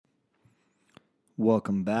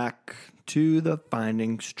Welcome back to the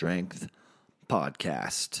Finding Strength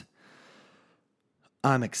podcast.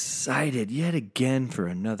 I'm excited yet again for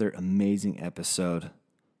another amazing episode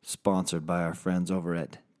sponsored by our friends over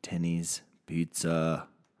at Tenny's Pizza.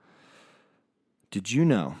 Did you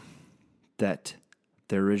know that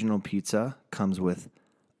the original pizza comes with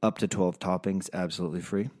up to 12 toppings absolutely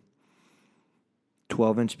free?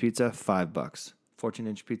 12-inch pizza, $5.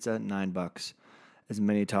 14-inch pizza, $9. As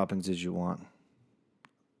many toppings as you want.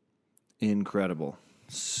 Incredible.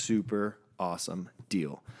 Super awesome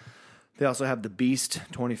deal. They also have the Beast,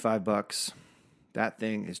 $25. That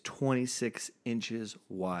thing is 26 inches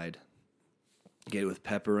wide. Get it with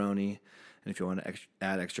pepperoni. And if you want to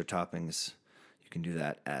add extra toppings, you can do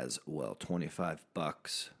that as well.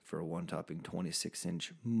 $25 for a one-topping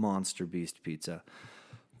 26-inch Monster Beast pizza.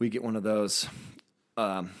 We get one of those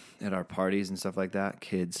at our parties and stuff like that.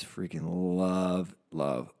 Kids freaking love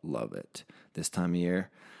it. This time of year,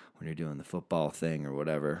 when you're doing the football thing or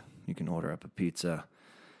whatever, you can order up a pizza,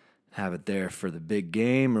 have it there for the big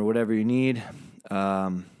game or whatever you need.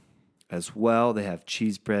 As well, they have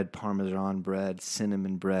cheese bread, Parmesan bread,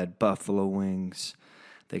 cinnamon bread, buffalo wings.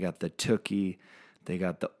 They got the Tookie. They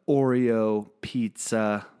got the Oreo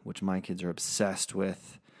pizza, which my kids are obsessed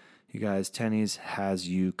with. You guys, Tenny's has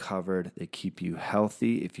you covered. They keep you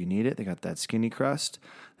healthy if you need it. They got that skinny crust.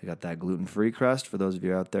 They got that gluten-free crust for those of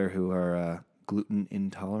you out there who are gluten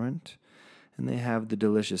intolerant. And they have the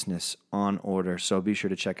deliciousness on order. So be sure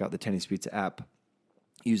to check out the Tenny's Pizza app.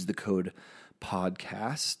 Use the code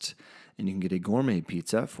PODCAST, and you can get a gourmet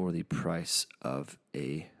pizza for the price of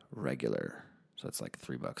a regular. So that's like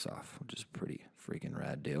 $3 off, which is a pretty freaking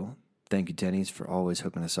rad deal. Thank you, Tenny's, for always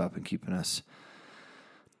hooking us up and keeping us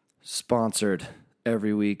sponsored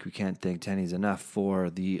every week. We can't thank Tenny's enough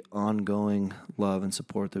for the ongoing love and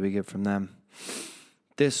support that we get from them.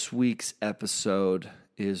 This week's episode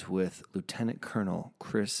is with Lieutenant Colonel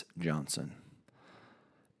Chris Johnson.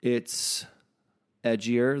 It's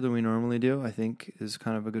edgier than we normally do, I think is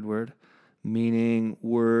kind of a good word. Meaning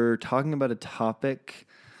we're talking about a topic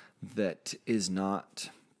that has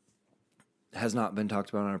not been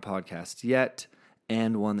talked about on our podcast yet,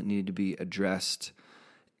 and one that needed to be addressed.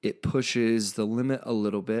 It pushes the limit a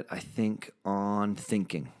little bit, I think, on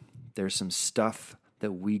thinking. There's some stuff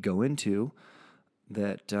that we go into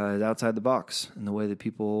that is outside the box in the way that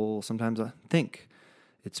people sometimes think.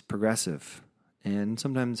 It's progressive. And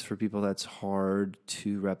sometimes for people that's hard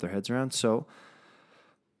to wrap their heads around. So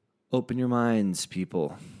open your minds,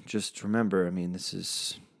 people. Just remember, this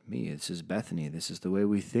is me. This is Bethany. This is the way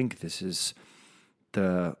we think. This is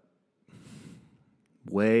the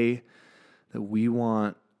way that we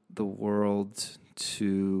want the world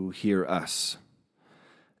to hear us.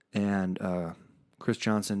 And Chris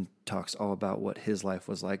Johnson talks all about what his life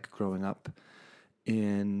was like growing up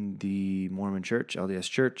in the Mormon church, LDS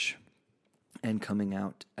church, and coming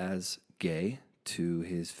out as gay to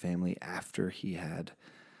his family after he had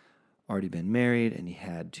already been married and he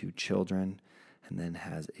had 2 children and then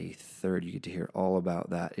has a third. You get to hear all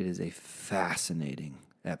about that. It is a fascinating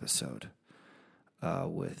episode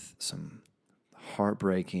with some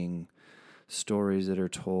heartbreaking stories that are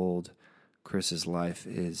told. Chris's life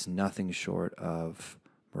is nothing short of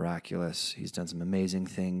miraculous. He's done some amazing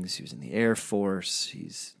things. He was in the Air Force.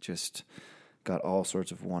 He's just got all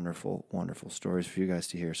sorts of wonderful, wonderful stories for you guys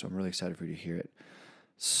to hear. So I'm really excited for you to hear it.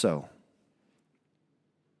 So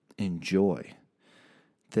enjoy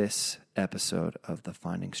this episode of the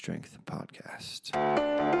Finding Strength podcast.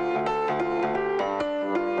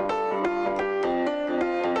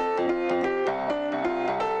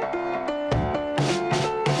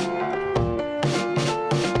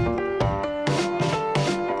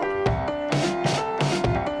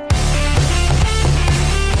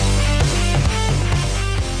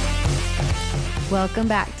 Welcome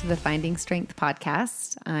back to the Finding Strength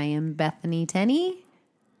podcast. I am Bethany Tenney.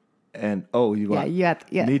 And you want?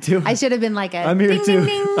 Yeah. Me too. I should have been like I'm here ding, too.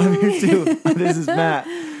 ding, ding. I'm here too. This is Matt.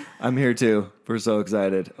 I'm here too. We're so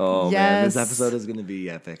excited. Oh man, this Yes. episode is going to be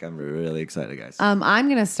epic. I'm really excited, guys. I'm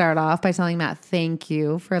going to start off by telling Matt thank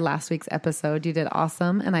you for last week's episode. You did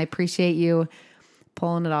awesome, and I appreciate you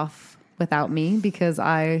pulling it off without me because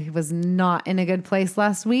I was not in a good place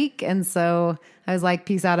last week, and so I was like,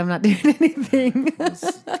 peace out, I'm not doing anything.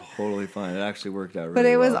 It's totally fine. It actually worked out really But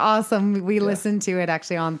it was well. awesome. We listened to it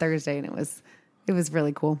actually on Thursday, and it was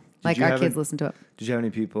really cool. Like our kids listened to it. Did you have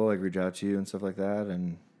any people reach out to you and stuff like that?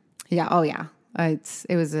 And Yeah. Oh, yeah.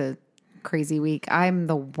 It was a crazy week. I'm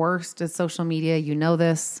the worst at social media. You know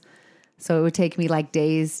this. So it would take me like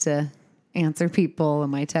days to answer people,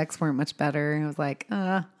 and my texts weren't much better. I was like,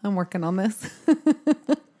 I'm working on this.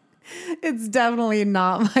 it's definitely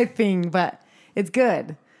not my thing, but it's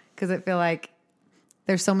good because I feel like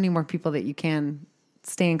there's so many more people that you can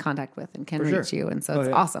stay in contact with and can For reach sure. you. And so it's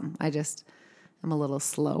yeah. awesome. I'm a little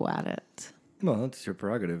slow at it. Well, that's your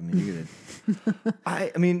prerogative. I mean, you get it.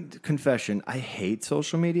 I mean, confession, I hate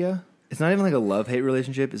social media. It's not even like a love-hate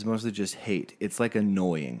relationship. It's mostly just hate. It's like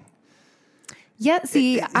annoying. Yeah,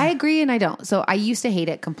 see, I agree and I don't. So I used to hate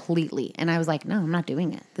it completely. And I was like, no, I'm not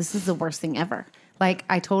doing it. This is the worst thing ever. Like,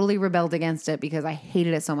 I totally rebelled against it because I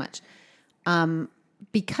hated it so much.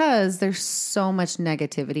 Because there's so much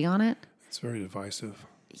negativity on it. It's very divisive.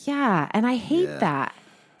 Yeah, and I hate that.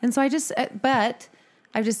 And so but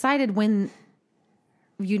I've decided when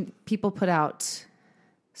people put out,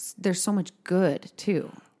 there's so much good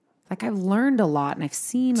too. Like I've learned a lot and I've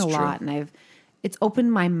seen a lot and it's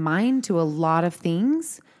opened my mind to a lot of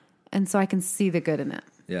things. And so I can see the good in it.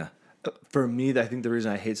 Yeah. For me, I think the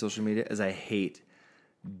reason I hate social media is I hate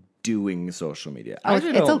doing social media.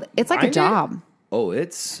 Oh, it's like a job. Oh,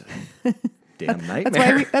 it's damn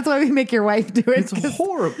nightmare. That's why we make your wife do it. It's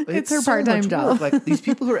horrible. It's her so part-time much job. work. Like these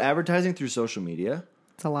people who are advertising through social media,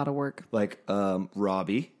 It's a lot of work. like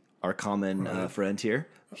Robbie, our common friend here.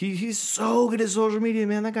 He's so good at social media,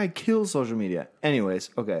 man. That guy kills social media.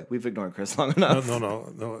 Anyways, okay, we've ignored Chris long enough.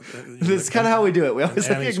 No. This is kind of how we do it. We always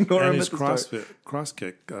Annie's, ignore him Annie's at the start.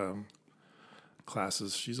 CrossFit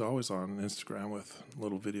classes. She's always on Instagram with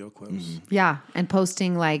little video clips. Yeah, and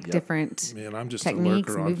posting like different Man, I'm just techniques,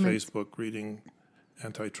 a lurker on movements. Facebook reading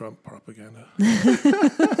anti-Trump propaganda.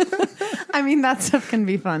 I mean, that stuff can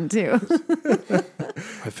be fun too.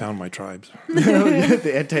 I found my tribes.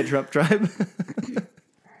 The anti-Trump tribe.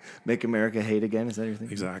 Make America hate again. Is that your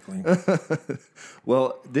thing? Exactly.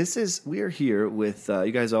 Well, we are here with,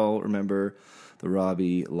 you guys all remember the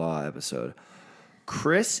Robbie Law episode.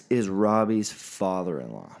 Chris is Robbie's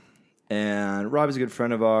father-in-law. And Robbie's a good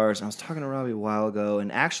friend of ours. I was talking to Robbie a while ago,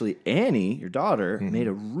 and actually Annie, your daughter, made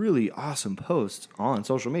a really awesome post on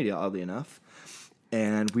social media, oddly enough.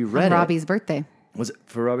 And we read On it. Robbie's birthday. Was it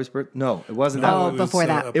for Robbie's birthday? No, it wasn't that Oh, one. before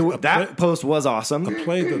that. That post was awesome. A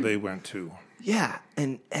play that they went to. Yeah,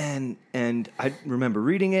 and I remember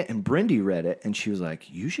reading it, and Brindy read it, and she was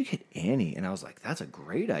like, "You should get Annie," and I was like, "That's a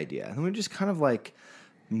great idea." And then we just kind of like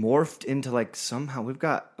morphed into like somehow we've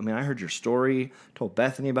got. I mean, I heard your story, told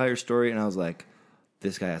Bethany about your story, and I was like,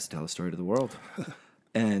 "This guy has to tell the story to the world."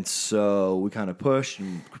 And so we kind of pushed,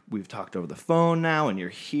 and we've talked over the phone now, and you're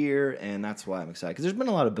here, and that's why I'm excited because there's been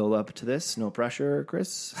a lot of build up to this. No pressure,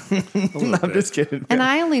 Chris. I'm just kidding. And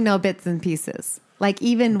I only know bits and pieces. Like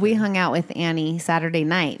even we hung out with Annie Saturday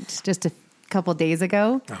night just a couple days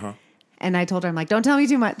ago. And I told her, I'm like, don't tell me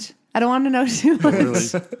too much. I don't want to know too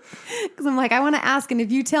much. Because I'm like, I want to ask. And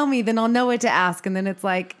if you tell me, then I'll know what to ask. And then it's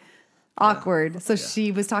like awkward. So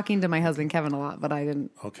she was talking to my husband, Kevin, a lot, but I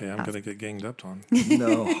didn't. Okay, I'm going to get ganged up on.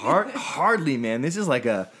 No, hardly, man. This is like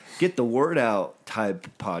a get the word out type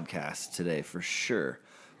podcast today for sure.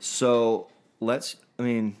 So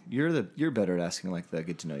you're better at asking like the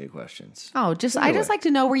get to know you questions. Oh, I just like to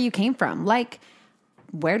know where you came from. Like,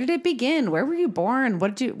 where did it begin? Where were you born?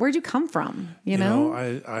 where'd you come from? You know?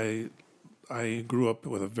 I grew up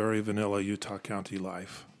with a very vanilla Utah County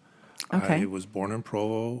life. Okay. I was born in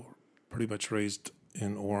Provo, pretty much raised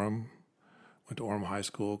in Orem. Went to Orem High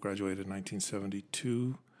School, graduated in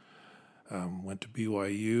 1972. Went to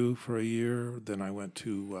BYU for a year. Then I went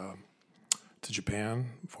to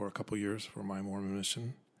Japan for a couple years for my Mormon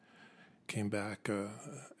mission. Came back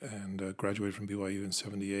and graduated from BYU in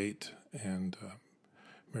 78 and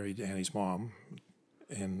married Annie's mom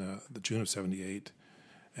in the June of 78.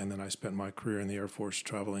 And then I spent my career in the Air Force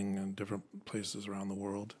traveling in different places around the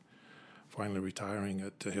world, finally retiring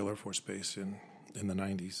at Hill Air Force Base in the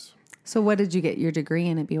 90s. So what did you get your degree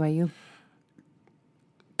in at BYU?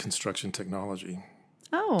 Construction technology.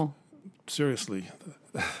 Oh. Seriously.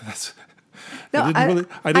 That's... No, I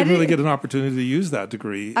didn't really get an opportunity to use that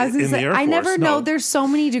degree in the Air Force. I never know. There's so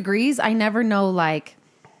many degrees. I never know like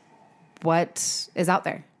what is out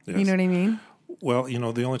there. Yes. You know what I mean? Well,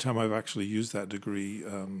 the only time I've actually used that degree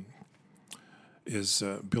is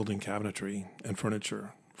building cabinetry and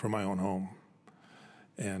furniture for my own home,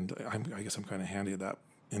 and I guess I'm kind of handy at that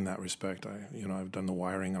in that respect. I've done the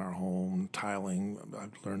wiring in our home, tiling.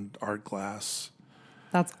 I've learned art glass.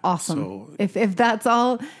 That's awesome. So, if that's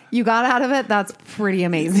all you got out of it, that's pretty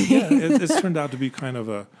amazing. Yeah, it's turned out to be kind of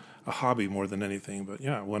a hobby more than anything. But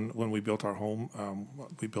yeah, when we built our home,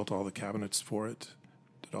 we built all the cabinets for it,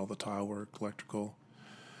 did all the tile work, electrical.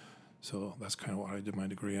 So that's kind of what I did my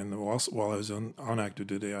degree in. Also, while I was on active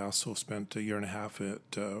duty, I also spent a year and a half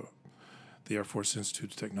at the Air Force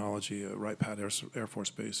Institute of Technology at Wright Pat Air Force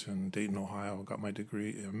Base in Dayton, Ohio. Got my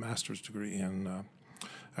degree, a master's degree in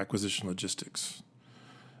acquisition logistics,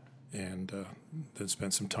 and then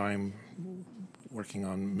spent some time working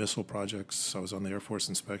on missile projects. I was on the Air Force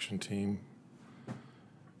inspection team.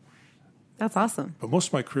 That's awesome. But most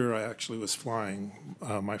of my career, I actually was flying.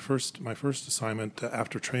 My first assignment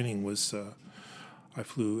after training was I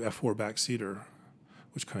flew F-4 backseater,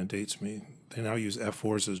 which kind of dates me. They now use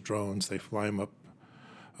F-4s as drones. They fly them up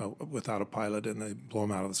without a pilot, and they blow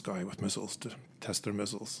them out of the sky with missiles to test their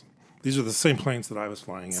missiles. These are the same planes that I was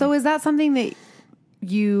flying in. So is that something that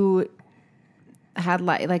you had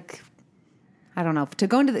like I don't know,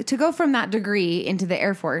 to go from that degree into the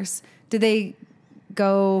Air Force? Did they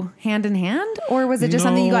go hand in hand, or was it just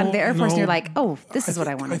something you got into the Air Force and you're like, oh, this is what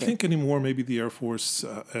I want to do? I think anymore maybe the Air Force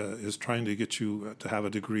is trying to get you to have a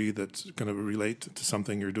degree that's going to relate to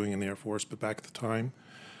something you're doing in the Air Force. But back at the time,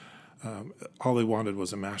 all they wanted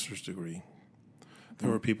was a master's degree. There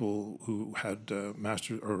were people who had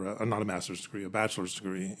not a master's degree, a bachelor's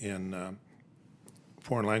degree in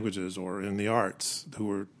foreign languages or in the arts, who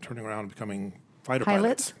were turning around and becoming fighter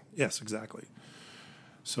pilots. Yes, exactly.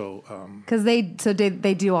 So, because they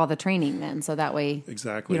do all the training then, so that way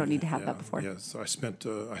exactly you don't need to have that before. Yes, I spent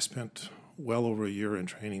well over a year in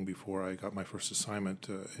training before I got my first assignment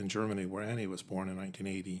in Germany, where Annie was born in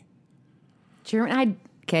 1980. Germany,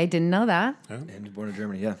 I didn't know that. Yeah. And born in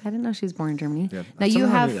Germany, yeah. I didn't know she was born in Germany. Yeah. Now you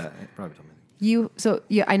Somehow I have knew that. I probably told me.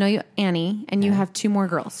 I know you, Annie, and you have two more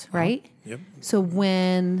girls, right? Yep. So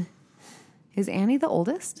when is Annie the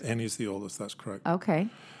oldest? Annie's the oldest. That's correct. Okay.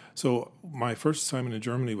 So my first assignment in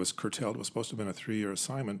Germany was curtailed. It was supposed to have been a 3-year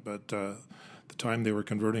assignment, but the time they were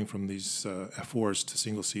converting from these F-4s to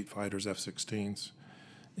single-seat fighters, F-16s,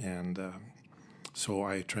 and so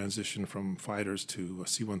I transitioned from fighters to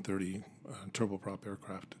C-130 turboprop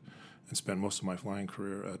aircraft and spent most of my flying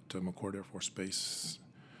career at McChord Air Force Base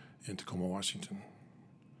in Tacoma, Washington.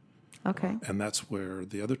 Okay. And that's where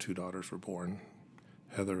the other two daughters were born,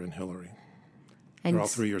 Heather and Hillary. And They're all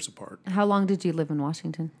 3 years apart. how long did you live in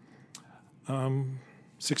Washington?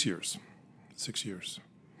 6 years. 6 years.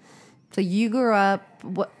 So you grew up.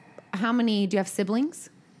 How many? Do you have siblings?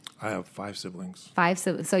 I have 5 siblings. 5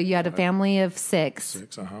 siblings. So you had a family of 6.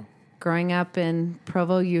 6, Growing up in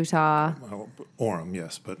Provo, Utah. Well, Orem,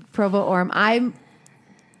 yes, but Provo, Orem. I'm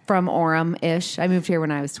from Orem-ish. I moved here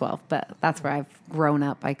when I was 12, but that's where I've grown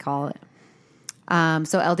up, I call it.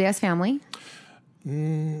 So LDS family.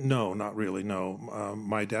 no, not really. No,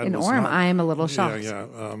 my dad In was Orem, not, I am a little shocked.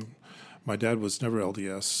 Yeah. My dad was never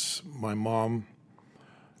LDS. My mom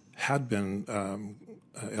had been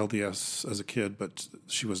LDS as a kid, but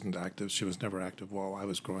she wasn't active. She was never active while I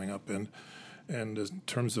was growing up. And in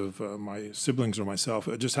terms of my siblings or myself,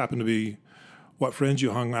 it just happened to be what friends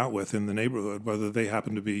you hung out with in the neighborhood, whether they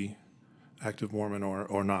happened to be active Mormon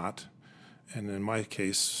or not. And in my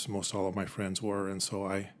case, most all of my friends were, and so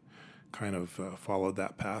I kind of followed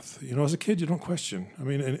that path. You know, as a kid, you don't question. I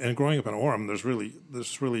mean, and growing up in Orem, there's really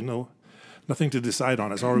nothing to decide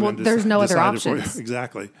on. It's already been there's no other decided for you. options.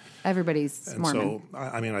 Exactly. Everybody's And Mormon. so,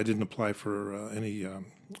 I mean, I didn't apply for any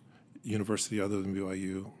university other than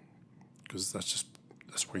BYU because that's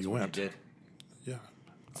where you went. You did. Yeah.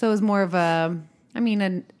 So it was more of a,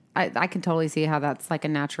 I can totally see how that's like a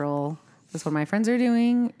natural, that's what my friends are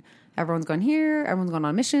doing. Everyone's going here. Everyone's going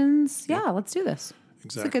on missions. Yeah, let's do this.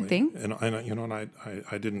 Exactly. It's a good thing. And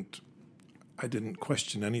I didn't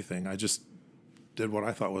question anything. I just did what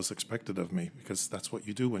I thought was expected of me because that's what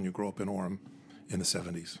you do when you grow up in Orem in the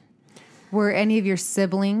 70s. Were any of your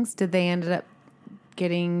siblings, did they ended up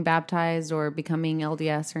getting baptized or becoming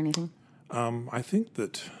LDS or anything? I think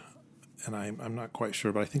that, and I'm not quite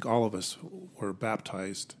sure, but I think all of us were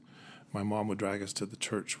baptized. My mom would drag us to the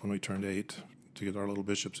church when we turned 8 to get our little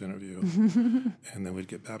bishop's interview. And then we'd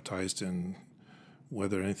get baptized, and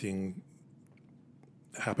whether anything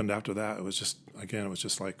happened after that, it was just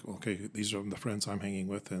like, okay, these are the friends I'm hanging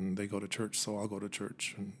with, and they go to church, so I'll go to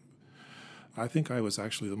church. And I think I was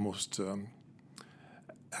actually the most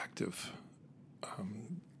active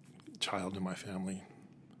child in my family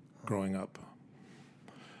growing up.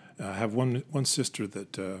 I have one sister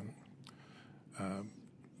that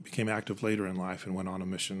became active later in life and went on a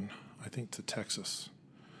mission, I think, to Texas.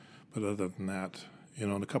 But other than that,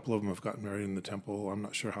 and a couple of them have gotten married in the temple. I'm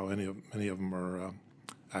not sure how many of them are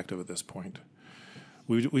active at this point.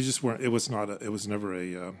 We just weren't. It was never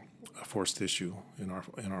a forced issue in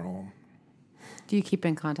our home. Do you keep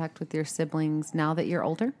in contact with your siblings now that you're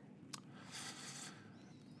older?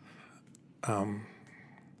 I'm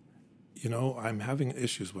having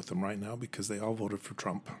issues with them right now because they all voted for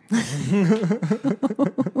Trump.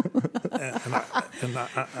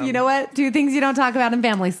 You know what? Two things you don't talk about in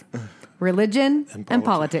families: religion and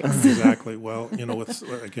politics. Exactly. Well,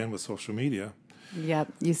 with social media,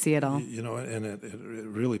 Yep, you see it all. and it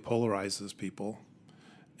really polarizes people.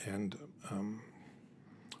 And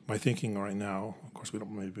my thinking right now, of course, we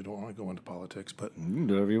don't want to go into politics, but You can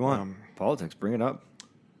do whatever you want. Politics, bring it up.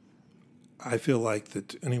 I feel like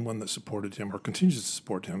that anyone that supported him or continues to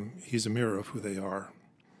support him, he's a mirror of who they are,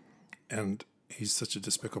 and he's such a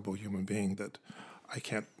despicable human being that I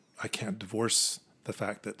can't divorce the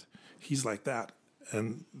fact that he's like that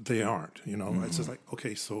and they aren't. It's just like,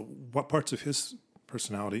 okay, so what parts of his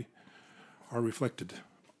personality are reflected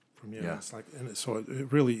from you? Yeah. It's like, and so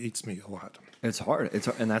it really eats me a lot. It's hard.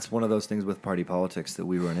 And that's one of those things with party politics that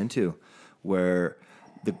we run into, where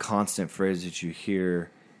the constant phrase that you hear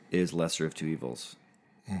is lesser of two evils,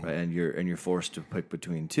 right? And you're forced to pick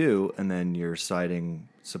between two, and then you're siding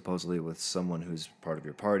supposedly with someone who's part of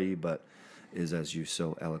your party, but is, as you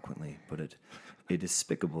so eloquently put it, a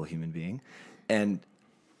despicable human being. And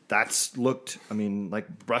that's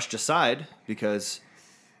brushed aside because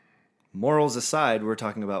morals aside, we're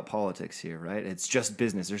talking about politics here, right? It's just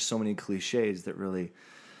business. There's so many cliches that really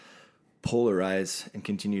polarize and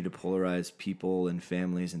continue to polarize people and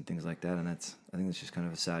families and things like that. And I think that's just kind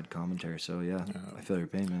of a sad commentary. So yeah. I feel your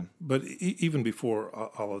pain, man. But even before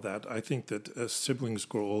all of that, I think that as siblings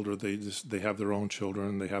grow older, they have their own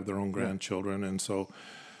children, they have their own grandchildren, and so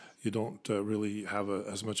you don't really have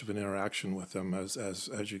as much of an interaction with them as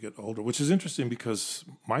you get older. Which is interesting because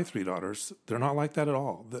my three daughters, they're not like that at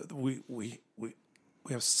all. We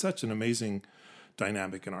have such an amazing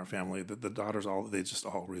dynamic in our family that the daughters they just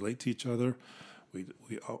all relate to each other. We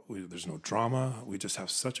there's no drama. We just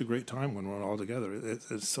have such a great time when we're all together.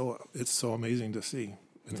 It's so amazing to see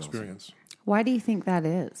and experience. Awesome. Why do you think that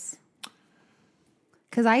is?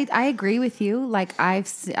 Because I agree with you. Like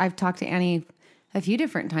I've talked to Annie a few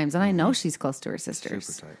different times, and I know she's close to her sisters.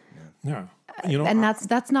 Super tight. Yeah. And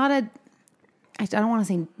that's not I don't want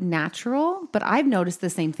to say natural, but I've noticed the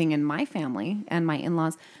same thing in my family and my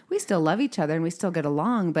in-laws. We still love each other and we still get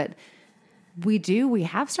along, but we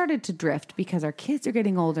have started to drift because our kids are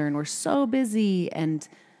getting older and we're so busy. And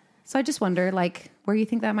so I just wonder, where you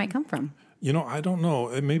think that might come from? I don't know.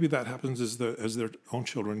 And maybe that happens as their own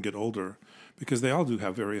children get older, because they all do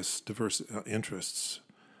have various diverse interests.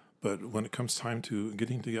 But when it comes time to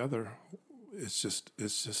getting together, it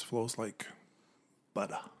just flows like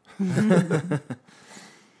butter. That's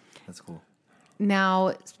cool.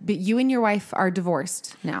 Now, but you and your wife are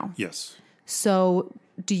divorced now. Yes. So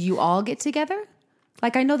do you all get together?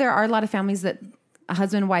 I know there are a lot of families that a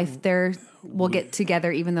husband and wife will get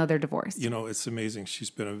together even though they're divorced. It's amazing.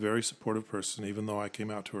 She's been a very supportive person, even though I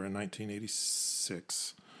came out to her in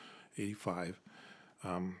 1986, 85.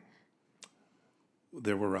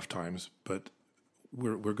 There were rough times, but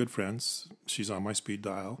we're good friends. She's on my speed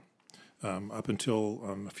dial. Up until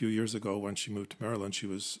a few years ago, when she moved to Maryland, she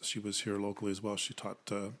was here locally as well. She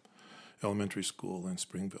taught elementary school in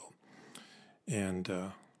Springville, and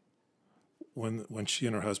when she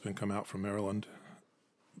and her husband come out from Maryland,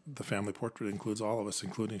 the family portrait includes all of us,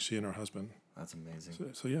 including she and her husband. That's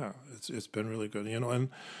amazing. So yeah, it's been really good. And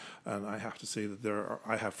I have to say that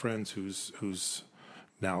I have friends whose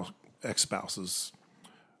now ex-spouses,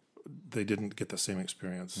 they didn't get the same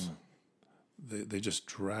experience. They just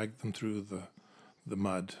dragged them through the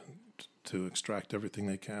mud to extract everything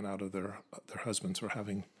they can out of their husbands for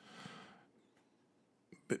having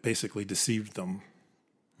basically deceived them.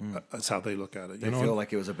 That's how they look at it. They feel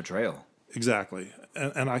like it was a betrayal. Exactly.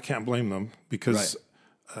 And I can't blame them because,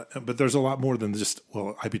 but there's a lot more than just,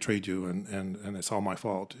 well, I betrayed you and it's all my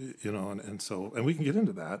fault, and so we can get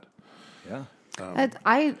into that. Yeah.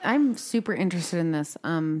 I'm super interested in this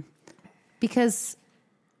because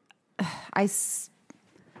I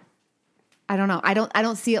don't know. I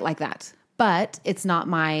don't see it like that. But it's not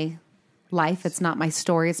my life. It's not my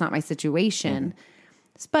story. It's not my situation.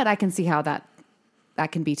 But I can see how that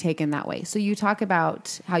can be taken that way. So you talk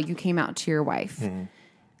about how you came out to your wife.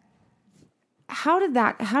 How did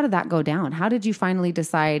that go down? How did you finally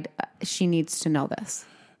decide she needs to know this?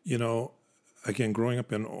 Again, growing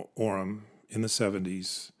up in Orem in the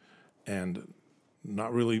 70s and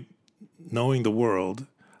not really knowing the world,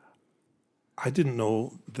 I didn't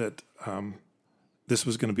know that this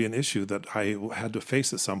was going to be an issue that I had to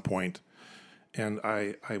face at some point. And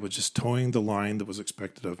I was just towing the line that was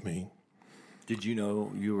expected of me. Did you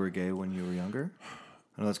know you were gay when you were younger?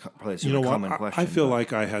 I know that's probably a common question. I feel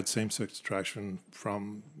like I had same-sex attraction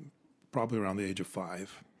from probably around the age of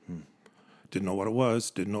 5. Didn't know what it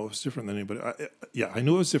was. Didn't know it was different than anybody. I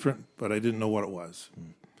knew it was different, but I didn't know what it was.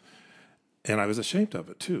 And I was ashamed of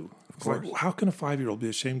it too. It's like, course. how can a 5-year-old be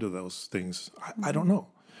ashamed of those things? I don't know.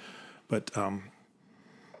 But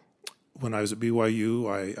when I was at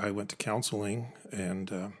BYU, I went to counseling,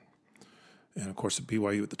 and of course at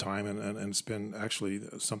BYU at the time, and it's been actually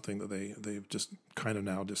something that they've just kind of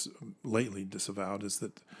now lately disavowed, is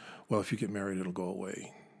that, well, if you get married, it'll go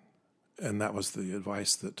away. And that was the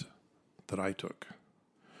advice that I took.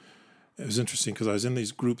 It was interesting because I was in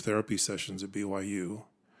these group therapy sessions at BYU,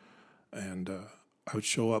 and I would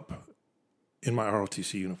show up in my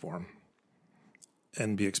ROTC uniform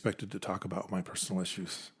and be expected to talk about my personal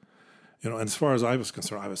issues. And as far as I was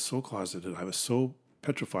concerned, I was so closeted. I was so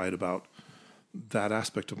petrified about that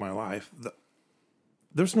aspect of my life that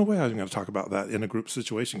there's no way I was going to talk about that in a group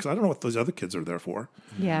situation, because I don't know what those other kids are there for.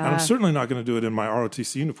 Yeah. And I'm certainly not going to do it in my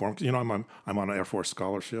ROTC uniform. I'm on an Air Force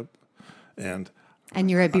scholarship, and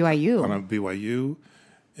you're at BYU. I'm at BYU.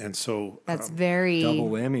 And so That's very Double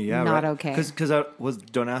whammy, yeah, not right? okay. Because I was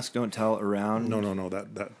don't ask, don't tell around. no,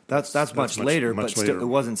 That's much later, much but still, later. it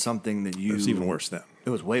wasn't something that you. It's even worse then. It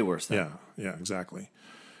was way worse then. Yeah, exactly.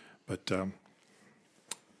 But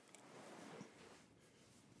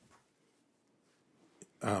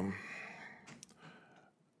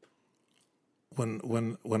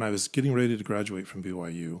when I was getting ready to graduate from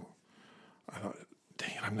BYU, I thought,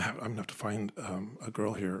 dang it, I'm gonna have to find a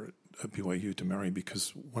girl here at BYU to marry,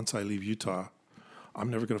 because once I leave Utah, I'm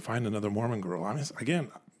never going to find another Mormon girl. I mean, again,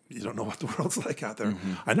 you don't know what the world's like out there.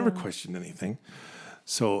 I never questioned anything.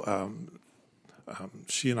 So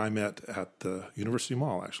she and I met at the University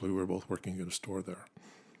Mall. Actually, we were both working at a store there.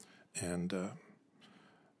 And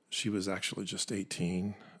she was actually just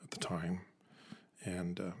 18 at the time.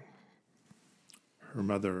 And her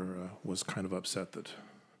mother was kind of upset that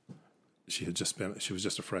she was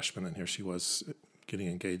just a freshman, and here she was getting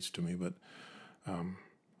engaged to me. But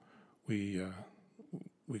we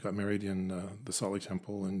got married in the Salt Lake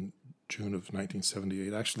Temple in June of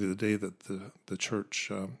 1978. Actually, the day that the church,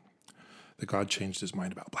 that God changed his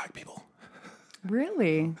mind about black people.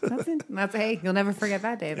 Really? That's hey, you'll never forget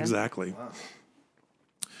that day then. Exactly. Wow.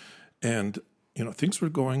 And things were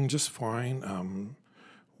going just fine.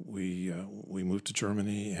 We moved to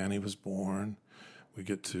Germany. Annie was born. We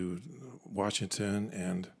get to Washington,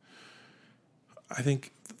 and I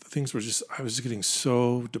think things were I was getting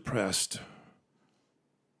so depressed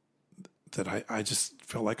that I just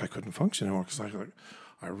felt like I couldn't function anymore, because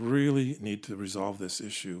I really need to resolve this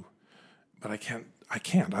issue, but I can't. I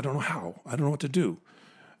don't know how. I don't know what to do.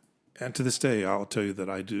 And to this day, I'll tell you that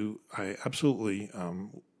I absolutely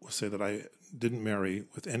will say that I didn't marry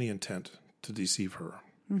with any intent to deceive her.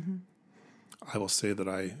 Mm-hmm. I will say that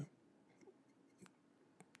I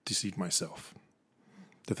deceived myself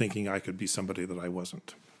to thinking I could be somebody that I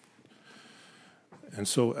wasn't. And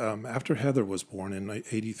so after Heather was born in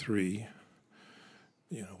 1983,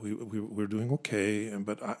 we were doing okay,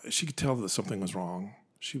 but she could tell that something was wrong.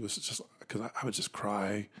 She was just, because I would just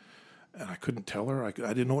cry, and I couldn't tell her. I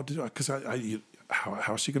didn't know what to do, because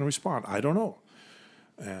how is she going to respond? I don't know.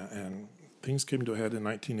 And things came to a head in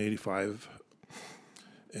 1985,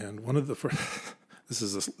 and one of the first. This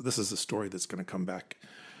is a story that's going to come back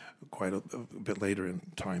quite a bit later in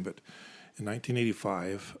time, but in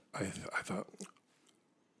 1985, I thought,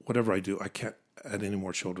 whatever I do, I can't add any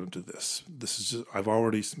more children to this. This is just, I've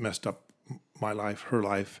already messed up my life, her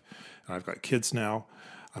life, and I've got kids now.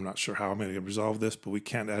 I'm not sure how I'm going to resolve this, but we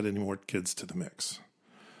can't add any more kids to the mix.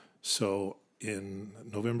 So in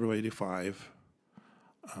November of 85,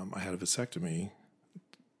 I had a vasectomy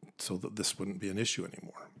so that this wouldn't be an issue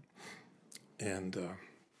anymore. And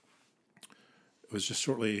it was just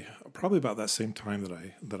probably about that same time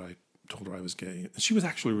that I told her I was gay. And she was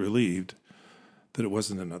actually relieved that it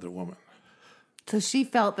wasn't another woman. So she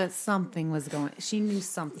felt that something was going. She knew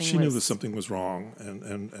something. She knew that something was wrong,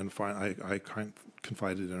 and fine. I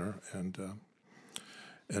confided in her, and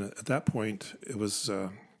at that point it was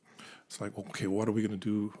it's like, okay, what are we going to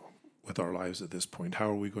do with our lives at this point? How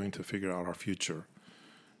are we going to figure out our future?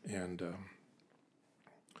 And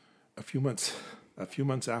a few months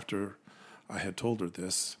after I had told her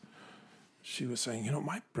this, she was saying,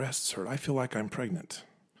 my breasts hurt. I feel like I'm pregnant.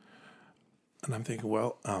 And I'm thinking,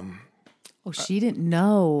 well, she didn't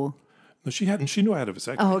know. No, she hadn't. She knew I had a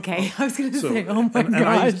vasectomy. Oh, okay. I was going to say, oh my gosh.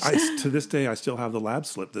 And I, to this day, I still have the lab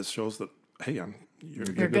slip that shows that, hey, you're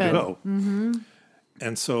good to go. Mm-hmm.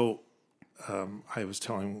 And so I was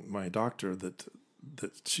telling my doctor that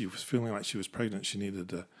she was feeling like she was pregnant. She needed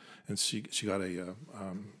to, and she got a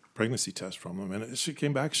pregnancy test from him, and she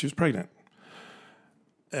came back. She was pregnant,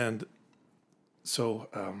 and so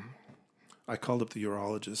I called up the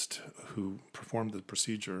urologist who performed the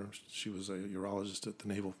procedure. She was a urologist at the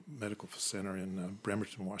Naval Medical Center in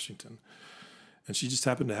Bremerton, Washington. And she just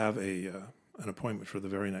happened to have an appointment for the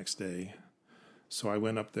very next day. So I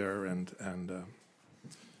went up there and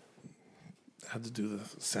had to do the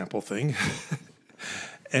sample thing.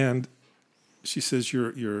 And she says,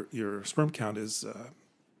 your sperm count is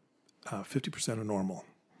 50% of normal.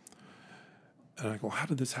 And I go, how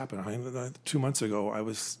did this happen? 2 months ago, I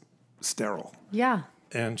was sterile. Yeah.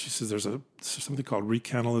 And she says, there's something called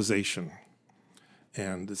recanalization.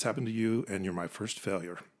 And it's happened to you, and you're my first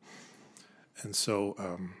failure. And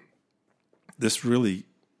so this really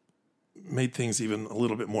made things even a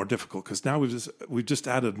little bit more difficult, because now we've just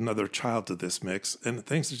added another child to this mix, and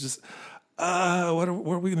things are just, what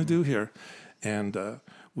are we going to do here? And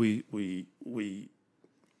we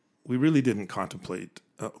really didn't contemplate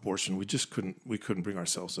abortion. We couldn't bring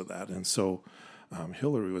ourselves to that. And so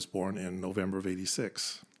Hillary was born in November of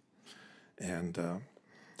 '86. And at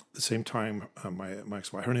the same time, my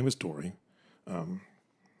ex-wife, her name is Dory,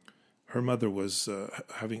 her mother was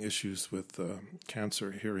having issues with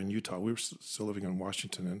cancer here in Utah. We were still living in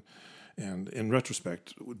Washington, and in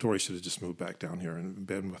retrospect, Dory should have just moved back down here and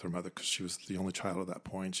been with her mother, because she was the only child at that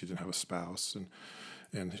point. She didn't have a spouse,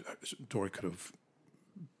 and Dory could have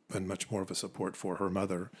been much more of a support for her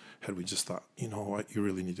mother had we just thought, you know what, you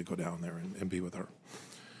really need to go down there and be with her.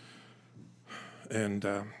 And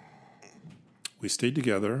we stayed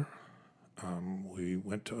together. We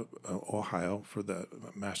went to Ohio for the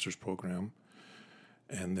master's program.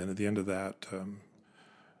 And then at the end of that,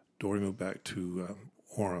 Dory moved back to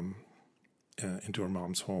Orem, into her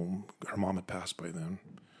mom's home. Her mom had passed by then.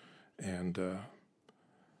 And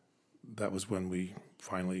that was when we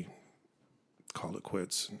finally called it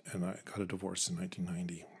quits. And I got a divorce in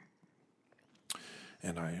 1990.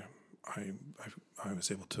 And I was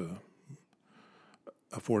able to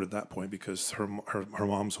afford at that point, because her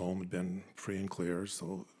mom's home had been free and clear,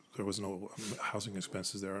 so there was no housing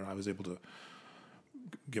expenses there, and I was able to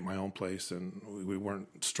get my own place, and we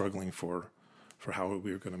weren't struggling for how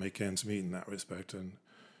we were going to make ends meet in that respect. And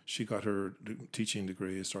she got her teaching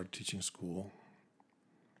degree, started teaching school,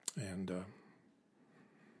 and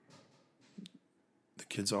the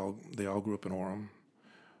kids all grew up in Orem.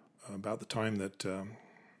 About the time that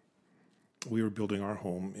we were building our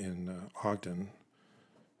home in Ogden,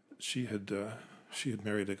 she had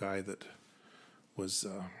married a guy that was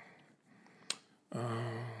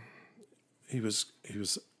he was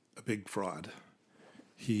a big fraud.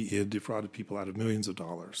 He had defrauded people out of millions of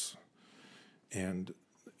dollars, and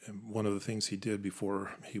one of the things he did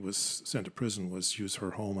before he was sent to prison was use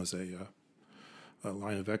her home as a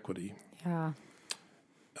line of equity. Yeah.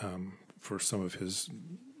 For some of his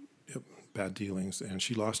bad dealings, and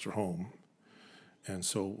she lost her home. And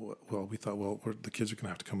so, we thought, the kids are going to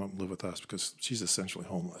have to come up and live with us, because she's essentially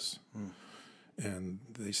homeless. And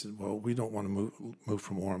they said, we don't want to move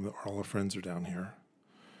from Orem. All our friends are down here.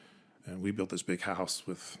 And we built this big house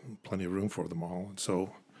with plenty of room for them all. And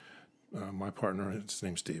so my partner, his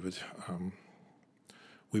name's David,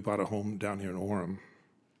 we bought a home down here in Orem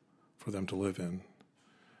for them to live in.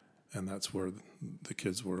 And that's where the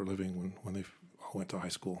kids were living when they all went to high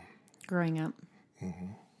school. Growing up.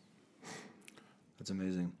 Mm-hmm. That's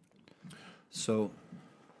amazing. So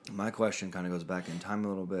my question kind of goes back in time a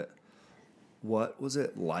little bit. What was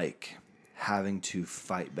it like having to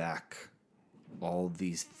fight back all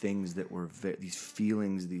these things that were these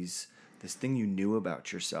feelings, this thing you knew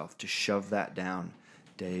about yourself, to shove that down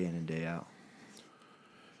day in and day out?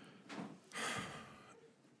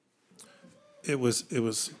 It was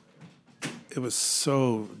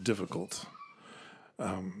so difficult.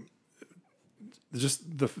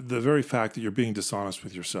 Just the very fact that you're being dishonest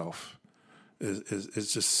with yourself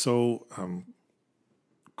is just so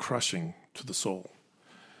crushing to the soul,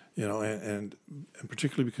 and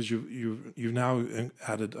particularly because you've now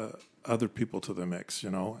added other people to the mix,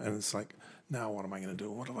 and it's like, now what am I going to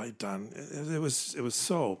do? What have I done? It was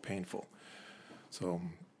so painful. So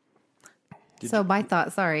my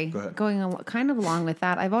thought, going kind of along with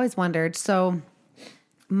that, I've always wondered. So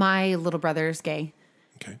my little brother's gay.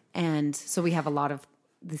 Okay. And so we have a lot of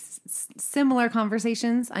similar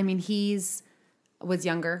conversations. I mean, was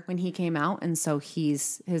younger when he came out, and so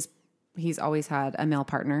he's always had a male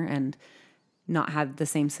partner and not had the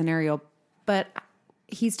same scenario. But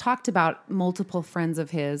he's talked about multiple friends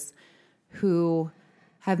of his who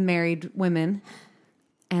have married women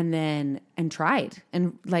and tried,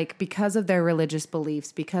 and like, because of their religious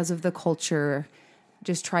beliefs, because of the culture,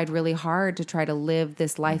 just tried really hard to try to live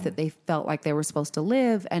this life that they felt like they were supposed to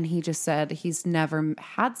live. And he just said he's never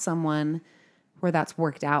had someone where that's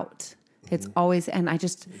worked out. It's always, and I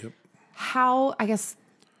just, how, I guess,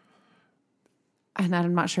 and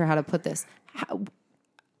I'm not sure how to put this.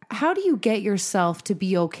 How do you get yourself to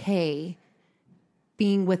be okay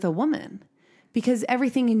being with a woman? Because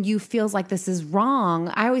everything in you feels like this is wrong.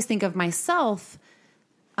 I always think of myself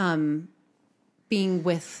being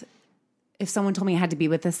with, if someone told me I had to be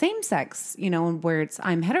with the same sex, where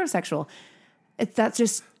I'm heterosexual, that's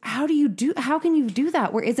just, how can you do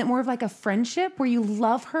that? Where is it more of like a friendship where you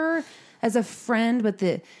love her as a friend, but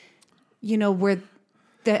where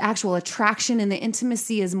the actual attraction and the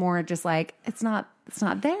intimacy is more just like, it's not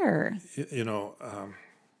there.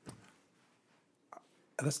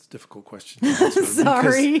 That's a difficult question to answer.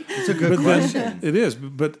 Sorry. It's a good question. It is,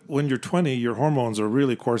 but when you're 20, your hormones are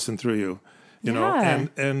really coursing through you, know.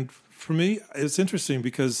 And for me, it's interesting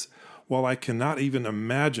because while I cannot even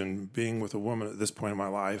imagine being with a woman at this point in my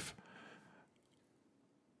life,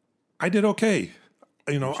 I did okay.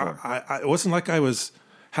 Sure. I it wasn't like I was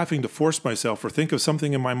having to force myself or think of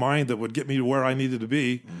something in my mind that would get me to where I needed to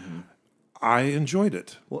be. Mm-hmm. I enjoyed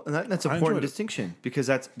it. Well, and that's an important distinction because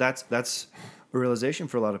that's a realization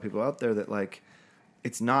for a lot of people out there that like,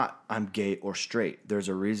 it's not I'm gay or straight. There's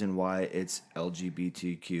a reason why it's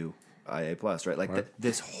LGBTQIA+, right? Like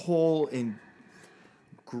this whole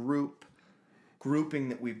grouping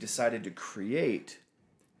that we've decided to create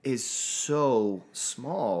is so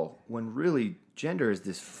small when really gender is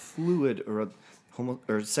this fluid or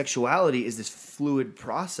sexuality is this fluid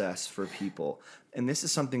process for people. And this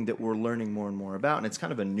is something that we're learning more and more about. And it's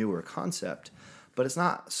kind of a newer concept, but it's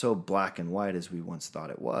not so black and white as we once thought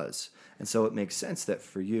it was. And so it makes sense that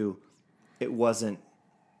for you, it wasn't,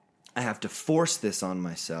 I have to force this on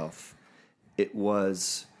myself. It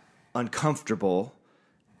was uncomfortable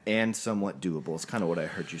and somewhat doable. It's kind of what I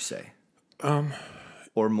heard you say.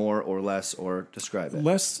 Or more or less, or describe it.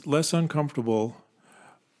 Less uncomfortable.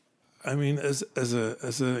 I mean, as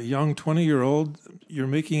a young 20-year-old, you're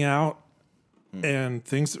making out and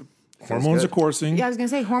hormones are coursing. Yeah, I was going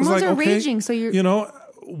to say, hormones are raging. So you're...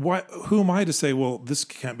 who am I to say, well, this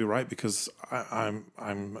can't be right because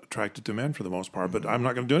I'm attracted to men for the most part, but I'm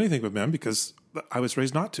not going to do anything with men because I was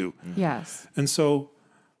raised not to. Yes. And so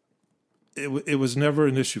it was never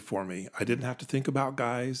an issue for me. I didn't have to think about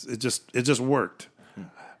guys. It just worked.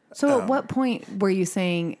 So at what point were you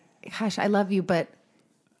saying, gosh, I love you, but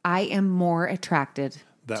I am more attracted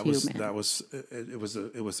to men? It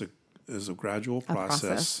was a gradual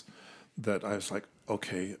process that I was like,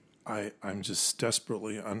 okay, I'm just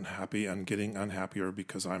desperately unhappy and getting unhappier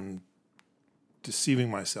because I'm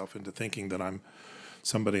deceiving myself into thinking that I'm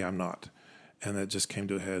somebody I'm not. And that just came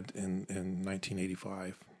to a head in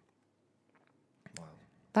 1985. Wow.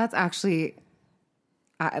 That's actually,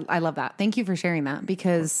 I love that. Thank you for sharing that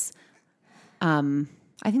because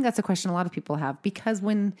I think that's a question a lot of people have. Because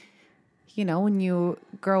when you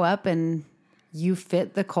grow up and you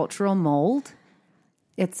fit the cultural mold,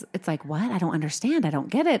 it's like, what? I don't understand. I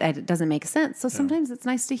don't get it. It doesn't make sense. So sometimes it's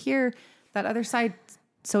nice to hear that other side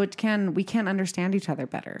so we can understand each other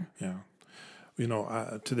better. Yeah.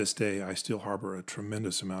 To this day, I still harbor a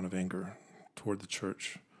tremendous amount of anger toward the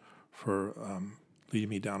church for leading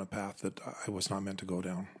me down a path that I was not meant to go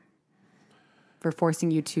down. For forcing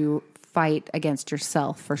you to fight against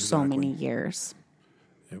yourself for so many years.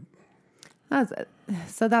 Yep.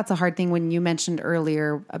 So that's a hard thing. When you mentioned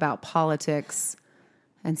earlier about politics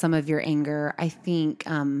and some of your anger, I think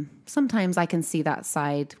sometimes I can see that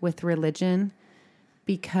side with religion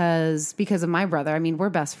because of my brother. I mean, we're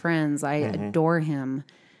best friends. I adore him.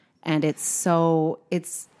 And it's so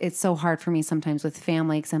hard for me sometimes with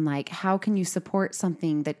family because I'm like, how can you support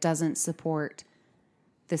something that doesn't support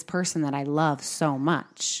this person that I love so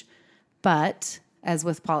much? But as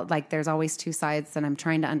with there's always two sides, and I'm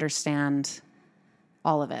trying to understand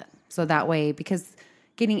all of it. So that way, because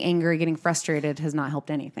getting angry, getting frustrated has not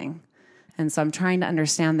helped anything. And so I'm trying to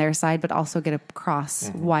understand their side, but also get across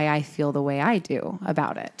why I feel the way I do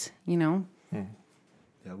about it, Yeah.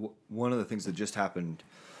 One of the things that just happened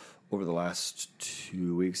over the last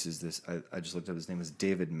 2 weeks is this. I just looked up his name is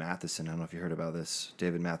David Matheson. I don't know if you heard about this.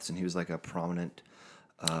 David Matheson. He was like a prominent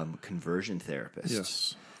conversion therapist.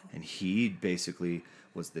 Yes. And he basically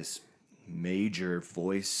was this major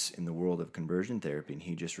voice in the world of conversion therapy. And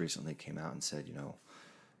he just recently came out and said,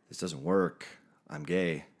 this doesn't work. I'm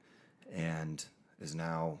gay. And is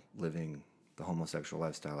now living the homosexual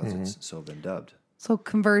lifestyle as it's so been dubbed. So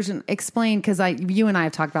conversion, explain, because you and I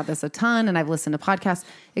have talked about this a ton, and I've listened to podcasts.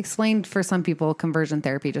 Explain for some people conversion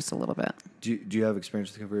therapy just a little bit. Do you have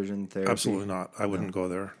experience with conversion therapy? Absolutely not. I wouldn't go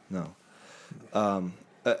there. No.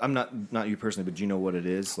 I'm not you personally, but do you know what it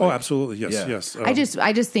is? Oh, absolutely. Yes, Yeah. yes.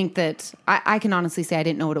 I just think that I can honestly say I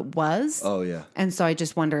didn't know what it was. Oh, yeah. And so I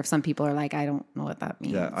just wonder if some people are like, I don't know what that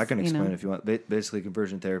means. Yeah, I can explain know? if you want. Basically,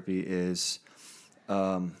 conversion therapy is,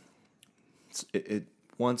 it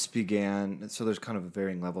once began. So there's kind of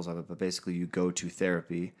varying levels of it, but basically you go to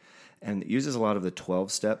therapy, and it uses a lot of the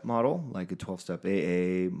 12-step model, like a 12-step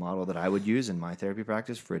AA model that I would use in my therapy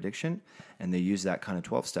practice for addiction, and they use that kind of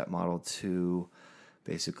 12-step model to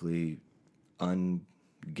basically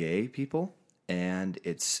un-gay people, and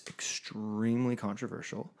it's extremely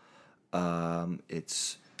controversial.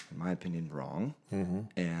 It's, in my opinion, wrong,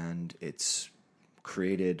 and it's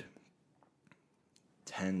created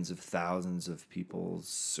tens of thousands of people's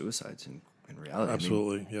suicides in reality.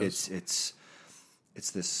 Absolutely, I mean, yes.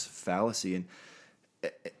 It's this fallacy, and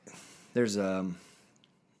there's a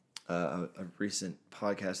recent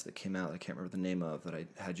podcast that came out. I can't remember the name of that I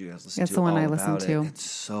had you guys listen It's to. the one all I listened about to. it. It's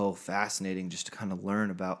so fascinating just to kind of learn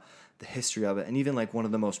about the history of it, and even like one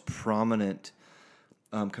of the most prominent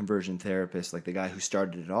conversion therapists, like the guy who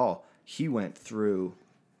started it all, he went through,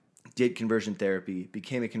 did conversion therapy,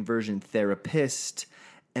 became a conversion therapist,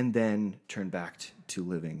 and then turned back to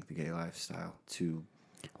living the gay lifestyle, to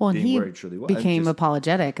Well, and being he where he truly was. became Just-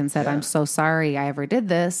 apologetic and said, Yeah. I'm so sorry I ever did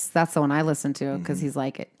this. That's the one I listened to because he's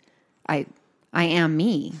like, I am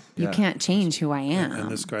me. You Yeah. can't change who I am. And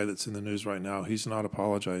this guy that's in the news right now, he's not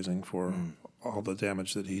apologizing for all the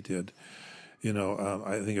damage that he did. You know,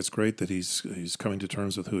 I think it's great that he's coming to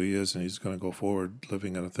terms with who he is, and he's going to go forward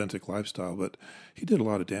living an authentic lifestyle. But he did a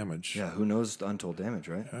lot of damage. Yeah, who knows the untold damage,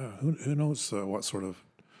 right? Who knows what sort of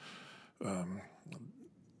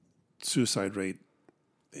suicide rate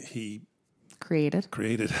he Created.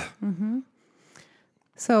 created.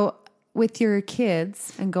 So with your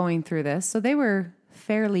kids and going through this, so they were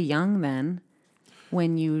fairly young then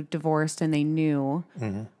when you divorced and they knew.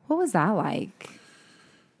 What was that like?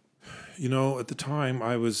 You know, at the time,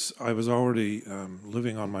 I was already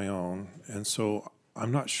living on my own, and so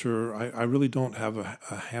I'm not sure. I really don't have a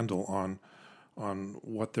handle on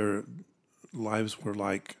what their lives were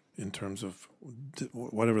like in terms of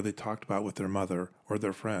whatever they talked about with their mother or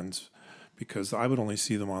their friends, because I would only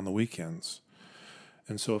see them on the weekends,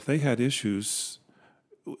 and so if they had issues,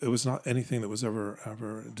 it was not anything that was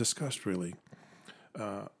ever discussed really.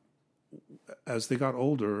 As they got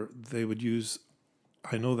older, they would use.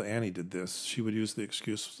 I know that Annie did this. She would use the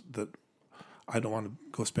excuse that I don't want to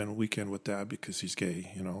go spend a weekend with Dad because he's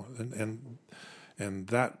gay, you know, and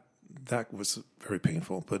that was very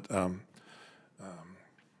painful. But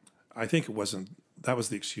I think it wasn't. That was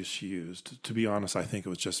the excuse she used. To be honest, I think it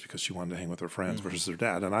was just because she wanted to hang with her friends versus her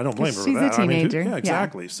dad, and I don't blame her for She's a that. teenager. I mean, Yeah.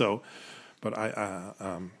 exactly. So, but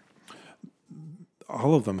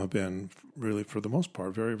all of them have been really, for the most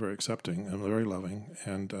part, very, very accepting and very loving.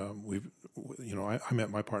 And I met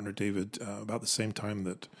my partner David about the same time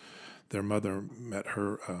that their mother met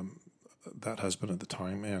her, that husband at the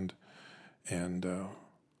time, and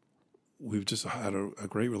we've just had a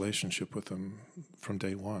great relationship with them from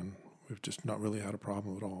day one. We've just not really had a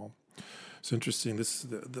problem at all. It's interesting. This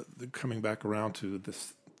the coming back around to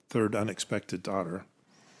this third unexpected daughter.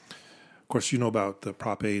 Of course, you know about the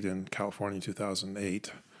Prop 8 in California in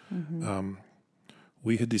 2008.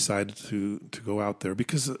 We had decided to go out there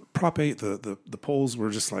because Prop 8, the polls were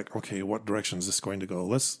just like, okay, what direction is this going to go?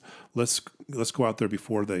 Let's go out there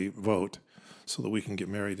before they vote so that we can get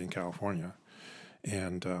married in California.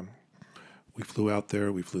 And we flew out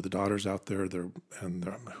there. We flew the daughters out there.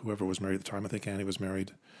 Whoever was married at the time, I think Annie was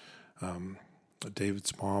married.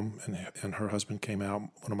 David's mom and her husband came out.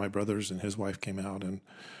 One of my brothers and his wife came out, and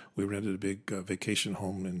we rented a big vacation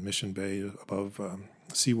home in Mission Bay above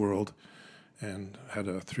SeaWorld and had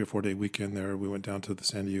a 3 or 4 day weekend there. We went down to the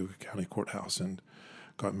San Diego County Courthouse and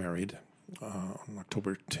got married on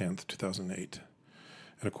October 10th, 2008.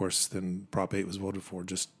 And of course, then Prop 8 was voted for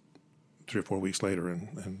just 3 or 4 weeks later,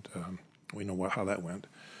 and we know how that went.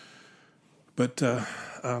 But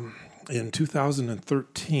in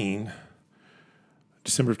 2013,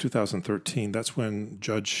 December of 2013, that's when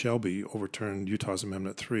Judge Shelby overturned Utah's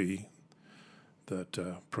Amendment 3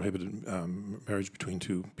 that prohibited marriage between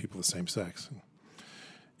two people of the same sex.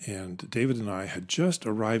 And David and I had just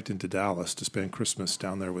arrived into Dallas to spend Christmas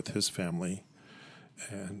down there with his family.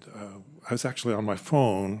 And I was actually on my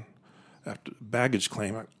phone after baggage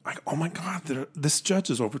claim. Oh my God, this judge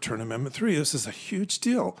has overturned Amendment 3. This is a huge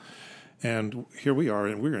deal. And here we are,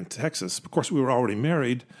 and we're in Texas. Of course, we were already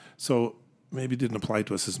married, so maybe it didn't apply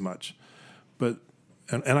to us as much. But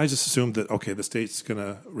and I just assumed that, okay, the state's going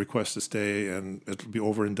to request a stay, and it'll be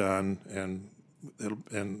over and done, and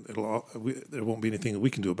there won't be anything that we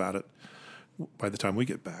can do about it. by the time we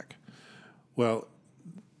get back. Well,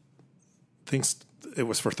 it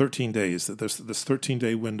was for 13 days. There's this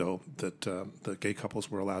 13-day window that the gay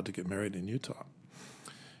couples were allowed to get married in Utah.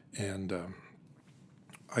 And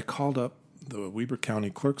I called up the Weber County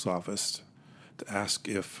Clerk's office to ask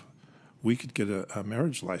if we could get a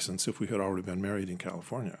marriage license if we had already been married in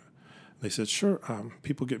California. They said, sure,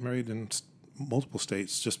 people get married in multiple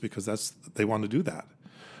states just because they want to do that.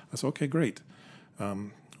 I said, okay, great.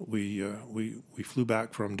 We flew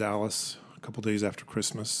back from Dallas a couple days after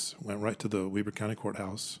Christmas, went right to the Weber County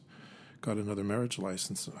Courthouse, got another marriage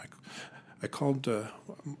license. I called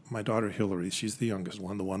my daughter Hillary. She's the youngest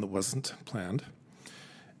one, the one that wasn't planned.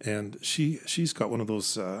 And she's got one of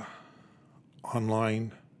those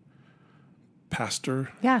online pastor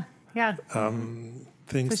Yeah.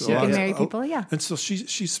 things. So she can marry people, yeah. And so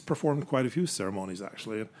she's performed quite a few ceremonies,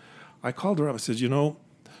 actually. And I called her up. I said,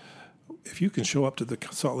 if you can show up to the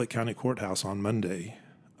Salt Lake County Courthouse on Monday,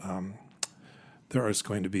 there is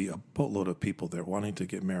going to be a boatload of people there wanting to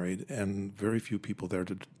get married and very few people there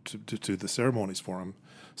to do the ceremonies for them.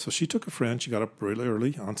 So she took a friend. She got up really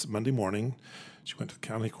early on Monday morning. She went to the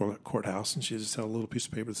county courthouse, and she just had a little piece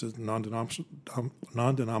of paper that says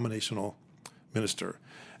non-denominational minister.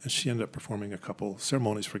 And she ended up performing a couple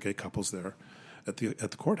ceremonies for gay couples there at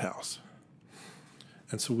the courthouse.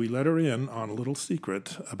 And so we let her in on a little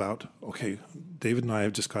secret about, okay, David and I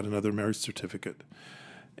have just got another marriage certificate.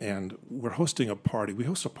 And we're hosting a party. We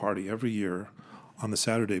host a party every year on the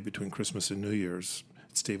Saturday between Christmas and New Year's.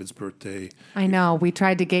 It's David's birthday. I know. We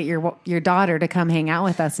tried to get your daughter to come hang out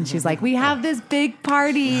with us, and she's like, "We have this big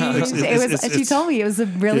party." She told me it was a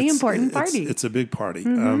really important party. It's a big party.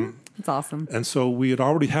 Mm-hmm. It's awesome. And so we had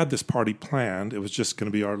already had this party planned. It was just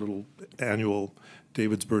going to be our little annual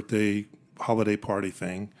David's birthday holiday party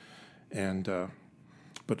thing. And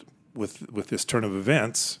but with this turn of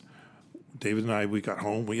events, David and I, we got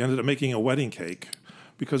home. We ended up making a wedding cake,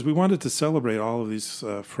 because we wanted to celebrate all of these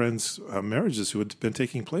friends' marriages who had been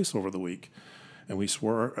taking place over the week. And we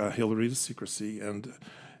swore Hillary to secrecy. And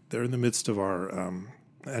there in the midst of our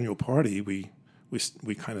annual party, we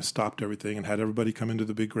kind of stopped everything and had everybody come into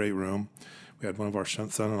the big great room. We had one of our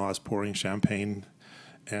son-in-laws pouring champagne.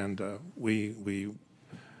 And we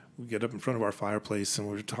get up in front of our fireplace, and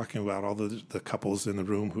we were talking about all the couples in the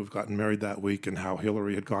room who've gotten married that week and how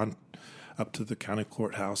Hillary had gone up to the county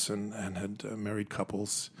courthouse and had married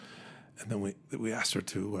couples. And then we asked her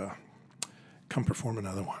to come perform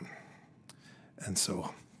another one. And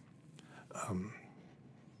so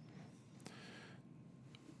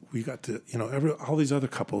we got to, all these other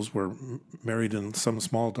couples were married in some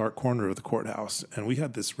small dark corner of the courthouse. And we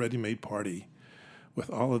had this ready-made party with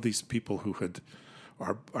all of these people who had,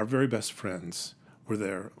 our very best friends were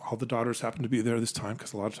there. All the daughters happened to be there this time,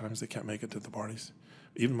 because a lot of times they can't make it to the parties.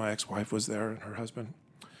 Even my ex-wife was there and her husband.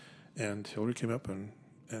 And Hillary came up and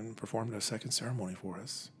performed a second ceremony for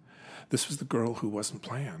us. This was the girl who wasn't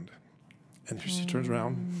planned. And here she turns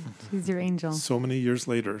around. She's your angel. So many years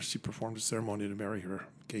later, she performed a ceremony to marry her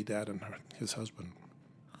gay dad and his husband.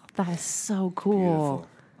 That is so cool. Beautiful.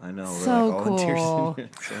 I know. So we're like all in tears. cool.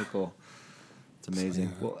 So cool. It's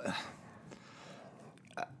amazing. Well,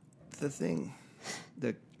 the thing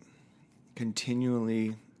that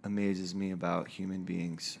continually amazes me about human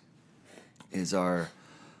beings is our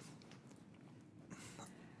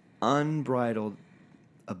unbridled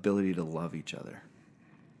ability to love each other.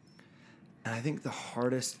 And I think the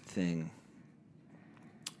hardest thing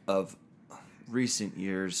of recent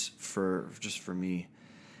years for me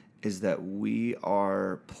is that we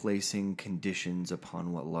are placing conditions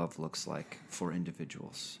upon what love looks like for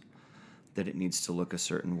individuals, that it needs to look a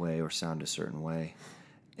certain way or sound a certain way.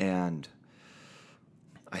 And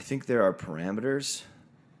I think there are parameters,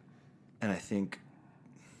 and I think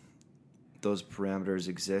those parameters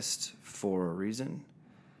exist for a reason.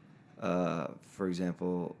 For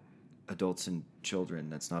example, adults and children,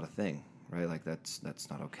 that's not a thing, right? Like that's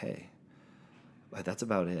not okay. But that's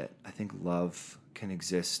about it. I think love can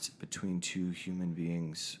exist between two human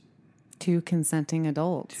beings. Two consenting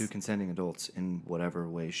adults. Two consenting adults in whatever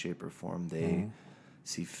way, shape, or form they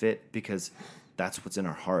see fit, because that's what's in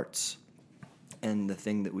our hearts. And the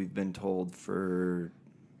thing that we've been told for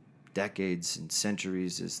decades and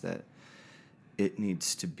centuries is that it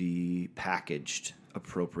needs to be packaged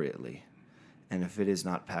appropriately. And if it is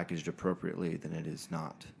not packaged appropriately, then it is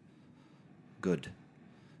not good.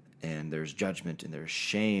 And there's judgment, and there's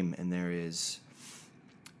shame, and there is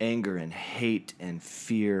anger and hate and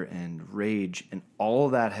fear and rage. And all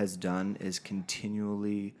that has done is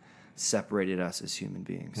continually separated us as human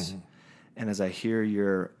beings. Mm-hmm. And as I hear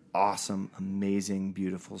your awesome, amazing,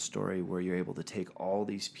 beautiful story where you're able to take all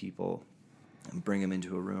these people and bring them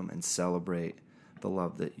into a room and celebrate the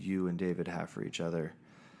love that you and David have for each other.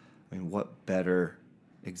 I mean, what better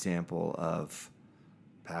example of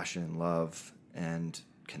passion, love, and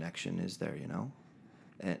connection is there, you know?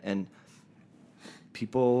 And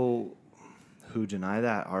people who deny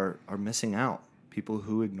that are missing out. People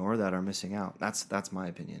who ignore that are missing out. That's my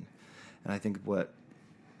opinion. And I think what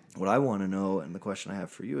I want to know, and the question I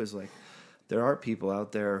have for you is, like, there are people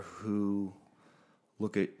out there who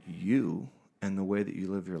look at you and the way that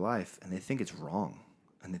you live your life, and they think it's wrong,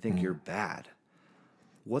 and they think you're bad.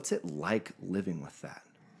 What's it like living with that?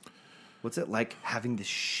 What's it like having this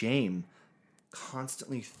shame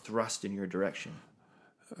constantly thrust in your direction?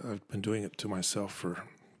 I've been doing it to myself for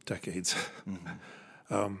decades.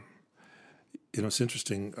 It's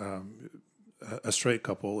interesting. A straight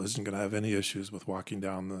couple isn't going to have any issues with walking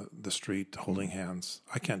down the street holding hands.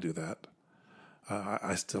 I can't do that.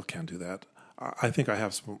 I still can't do that. I think I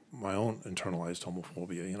have my own internalized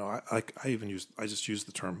homophobia. You know, I just use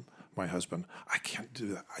the term my husband. I can't do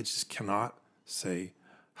that. I just cannot say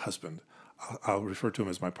husband. I'll refer to him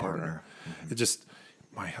as my partner. It just,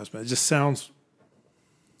 my husband. It just sounds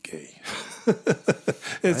gay.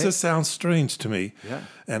 It just sounds strange to me. Yeah.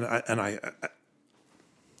 And I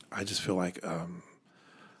just feel like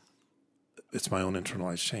it's my own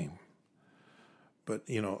internalized shame. But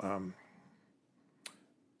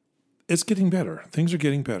it's getting better. Things are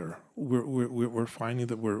getting better. We're finding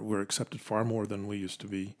that we're accepted far more than we used to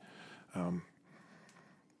be.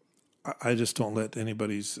 I just don't let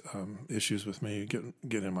anybody's issues with me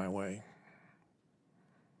get in my way.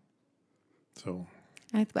 So,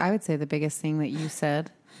 I would say the biggest thing that you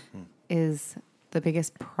said is the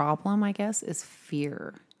biggest problem, I guess, is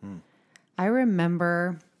fear. I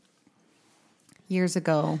remember years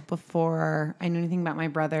ago, before I knew anything about my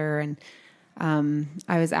brother, and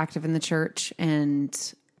I was active in the church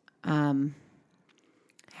and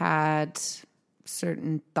had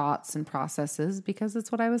certain thoughts and processes because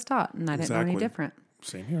it's what I was taught, and I didn't know any different.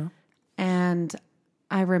 Same here. And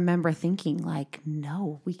I remember thinking, like,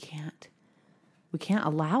 no, we can't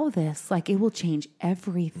allow this. Like, it will change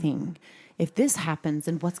everything. If this happens,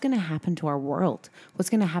 then what's going to happen to our world? What's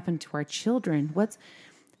going to happen to our children?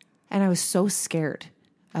 And I was so scared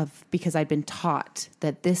because I'd been taught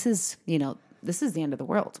that this is the end of the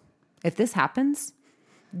world. If this happens,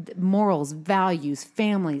 morals, values,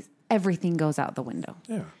 families, everything goes out the window.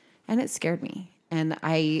 Yeah. And it scared me. And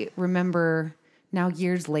I remember now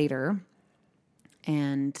years later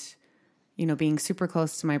and, being super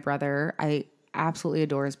close to my brother. I absolutely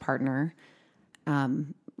adore his partner.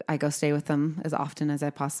 I go stay with them as often as I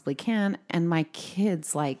possibly can. And my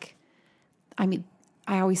kids, I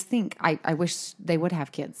always think I wish they would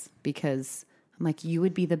have kids because I'm like, you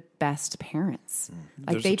would be the best parents.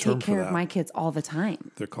 Like, they take care of my kids all the time.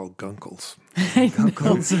 They're called gunkles.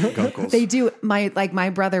 Gunkles. They do. My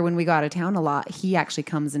brother, when we go out of town a lot, he actually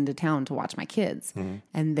comes into town to watch my kids.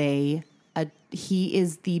 And he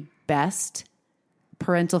is the best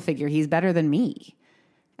parental figure. He's better than me.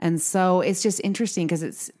 And so it's just interesting because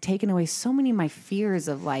it's taken away so many of my fears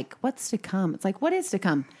of, like, what's to come. It's like, what is to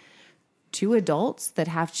come? 2 adults that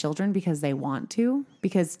have children because they want to,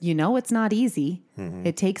 because it's not easy.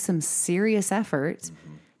 It takes some serious effort.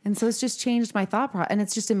 And so it's just changed my thought process. And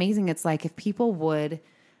it's just amazing. It's like, if people would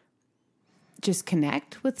just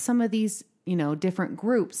connect with some of these, different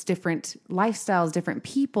groups, different lifestyles, different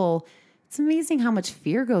people, it's amazing how much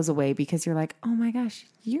fear goes away because you're like, oh my gosh,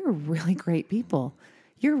 you're really great people.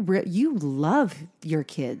 You love your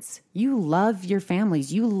kids. You love your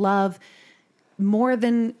families. You love more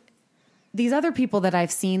than these other people that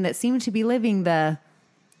I've seen that seem to be living the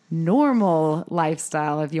normal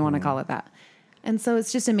lifestyle, if you want to call it that. And so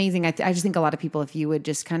it's just amazing. I just think a lot of people, if you would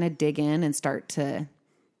just kind of dig in and start to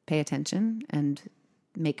pay attention and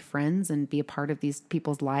make friends and be a part of these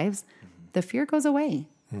people's lives, the fear goes away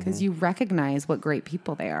because you recognize what great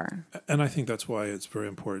people they are. And I think that's why it's very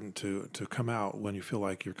important to come out when you feel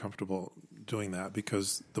like you're comfortable doing that,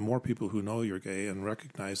 because the more people who know you're gay and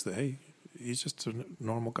recognize that, hey, he's just a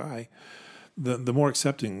normal guy, the more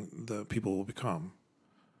accepting the people will become.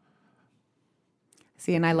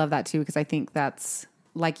 See, and I love that too, because I think that's,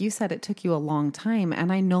 like you said, it took you a long time. And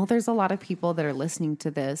I know there's a lot of people that are listening to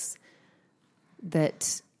this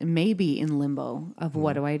that may be in limbo of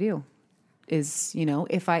what do I do? Is,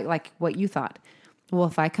 if I, like what you thought, well,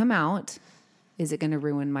 if I come out, is it going to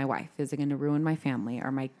ruin my wife? Is it going to ruin my family?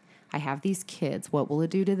 I have these kids, what will it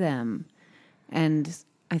do to them? And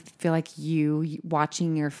I feel like you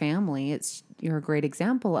watching your family, you're a great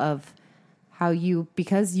example of how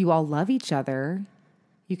because you all love each other,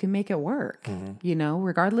 you can make it work,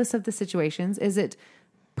 regardless of the situations. Is it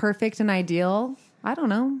perfect and ideal? I don't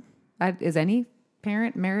know. Is any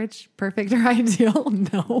parent marriage perfect or ideal?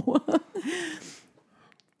 No.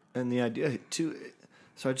 And the idea too.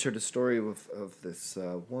 So I'd heard a story of this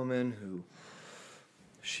woman who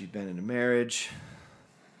she'd been in a marriage,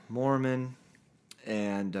 Mormon,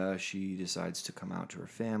 and she decides to come out to her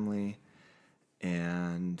family.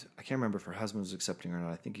 And I can't remember if her husband was accepting or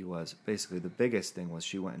not. I think he was. Basically, the biggest thing was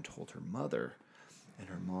she went and told her mother. And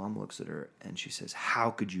her mom looks at her and she says, "How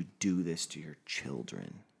could you do this to your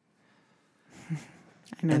children?"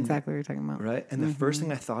 I know exactly what you're talking about. Right? And the first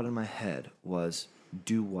thing I thought in my head was,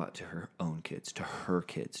 do what to her own kids? To her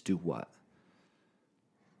kids? Do what?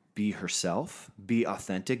 Be herself? Be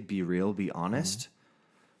authentic? Be real? Be honest?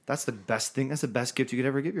 That's the best thing. That's the best gift you could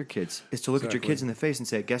ever give your kids, is to look at your kids in the face and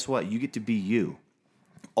say, guess what? You get to be you.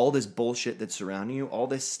 All this bullshit that's surrounding you, all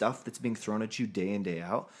this stuff that's being thrown at you day in, day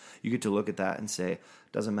out, you get to look at that and say,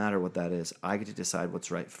 doesn't matter what that is. I get to decide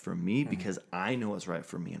what's right for me because I know what's right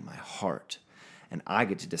for me in my heart. And I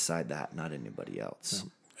get to decide that, not anybody else.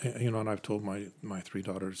 Yeah. You know, and I've told my three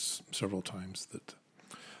daughters several times that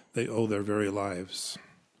they owe their very lives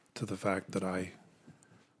to the fact that I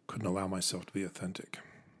couldn't allow myself to be authentic.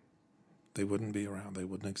 They wouldn't be around. They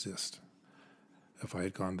wouldn't exist if I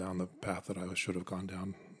had gone down the path that I should have gone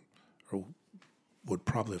down, or would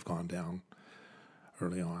probably have gone down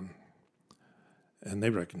early on. And they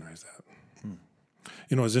recognize that.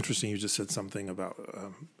 You know, it's interesting. You just said something about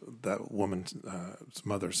that woman's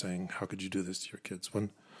mother saying, "How could you do this to your kids?"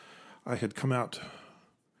 When I had come out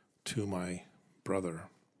to my brother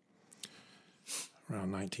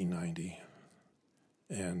around 1990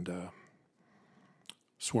 and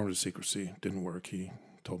sworn to secrecy, didn't work. He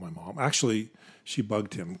told my mom. Actually, she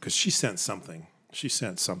bugged him because she sensed something. She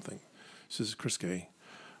says, "Chris Gay,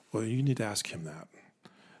 well, you need to ask him that."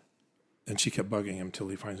 And she kept bugging him until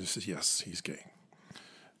he finally says, "Yes, he's gay."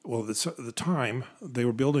 Well, at the time, they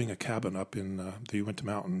were building a cabin up in the Uinta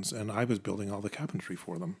Mountains, and I was building all the cabinetry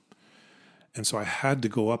for them. And so I had to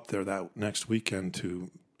go up there that next weekend to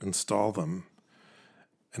install them.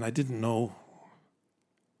 And I didn't know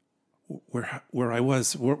where I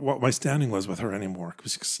was, what my standing was with her anymore.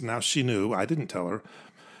 Because now she knew. I didn't tell her.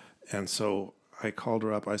 And so I called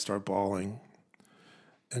her up. I started bawling.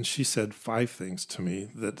 And she said 5 things to me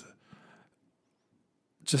that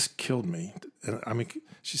just killed me. And I mean,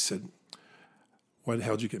 she said, "Why the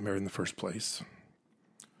hell did you get married in the first place?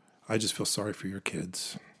 I just feel sorry for your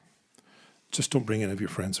kids. Just don't bring any of your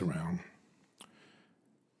friends around.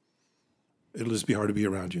 It'll just be hard to be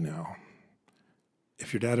around you now.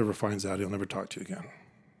 If your dad ever finds out, he'll never talk to you again."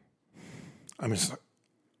 I mean, it's like,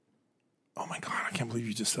 oh my God, I can't believe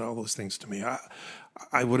you just said all those things to me.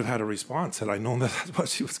 I would have had a response had I known that that's what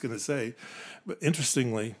she was going to say. But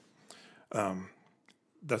interestingly,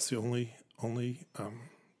 that's the only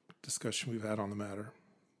discussion we've had on the matter.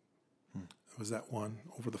 It was that one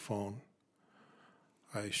over the phone.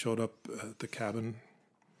 I showed up at the cabin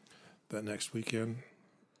that next weekend,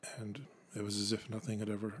 and it was as if nothing had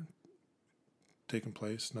ever taken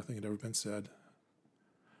place, nothing had ever been said.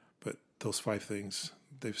 But those 5 things,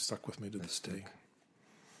 they've stuck with me to this day.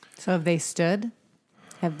 So have they stood?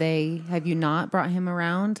 Have you not brought him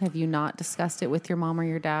around? Have you not discussed it with your mom or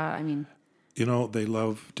your dad? I mean, you know, they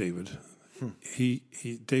love David. He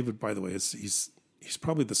David, by the way, he's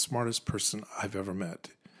probably the smartest person I've ever met.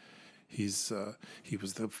 He was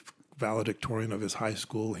the valedictorian of his high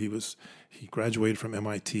school. He graduated from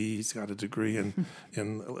MIT. He's got a degree in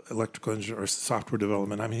electrical engineering or software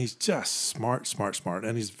development. I mean, he's just smart,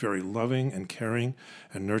 and he's very loving and caring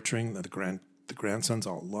and nurturing. The grandsons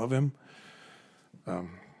all love him.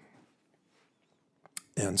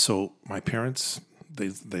 And so my parents,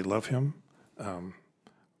 they love him.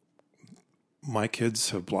 My kids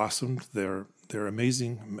have blossomed. They're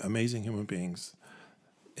amazing human beings,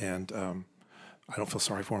 and I don't feel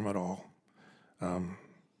sorry for them at all.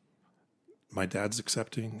 My dad's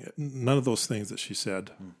accepting. None of those things that she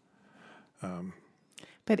said.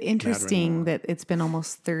 But interesting that it's been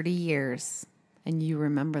almost 30 years, and you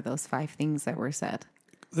remember those 5 things that were said.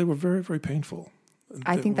 They were very, very painful.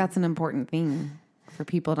 I think that's an important thing for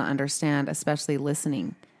people to understand, especially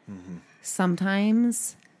listening. Mm-hmm.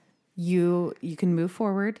 Sometimes you can move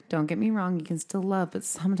forward. Don't get me wrong. You can still love, but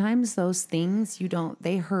sometimes those things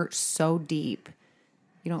they hurt so deep.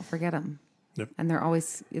 You don't forget them. Yep. And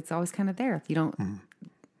it's always kind of there. If you don't,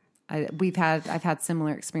 I've had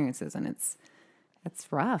similar experiences, and it's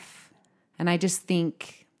rough. And I just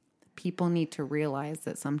think people need to realize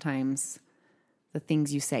that sometimes the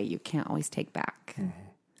things you say, you can't always take back. Mm-hmm.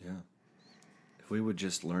 Yeah. If we would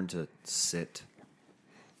just learn to sit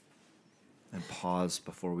and pause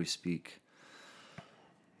before we speak.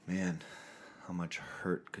 man, how much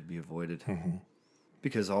hurt could be avoided.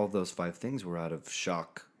 Because all of those 5 things were out of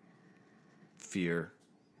shock, fear,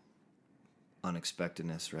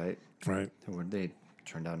 unexpectedness, right? Right. They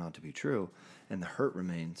turned out not to be true, and the hurt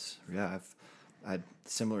remains. Yeah, I had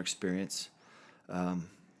similar experience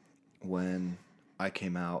when I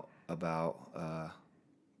came out about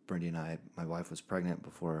Brandy and I. My wife was pregnant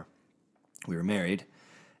before we were married,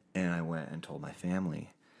 and I went and told my family,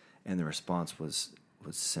 and the response was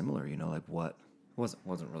similar. You know, like what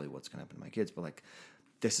wasn't really what's going to happen to my kids, but like,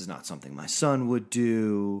 this is not something my son would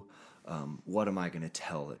do. What am I going to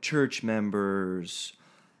tell the church members?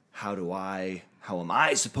 How am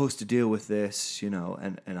I supposed to deal with this? You know,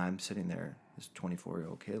 and I'm sitting there, this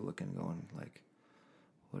 24-year-old kid looking, going like,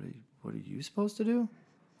 what are you supposed to do?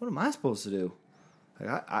 What am I supposed to do?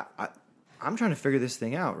 Like I'm trying to figure this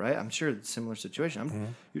thing out, right? I'm sure it's a similar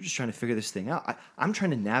situation. You're just trying to figure this thing out. I'm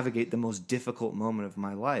trying to navigate the most difficult moment of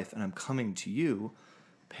my life, and I'm coming to you,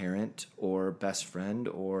 parent or best friend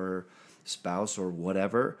or spouse or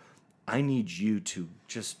whatever. I need you to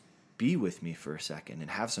just be with me for a second and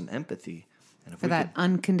have some empathy. And if For that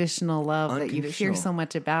unconditional love that you hear so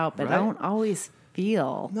much about, but don't always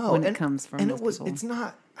feel when it comes from those people. It's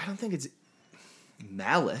not, I don't think it's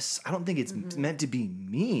malice. I don't think it's meant to be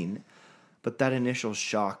mean, but that initial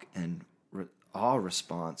shock and awe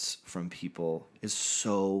response from people is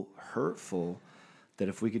so hurtful that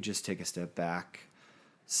if we could just take a step back,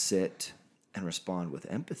 sit, and respond with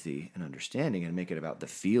empathy and understanding and make it about the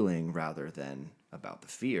feeling rather than about the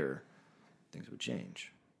fear, things would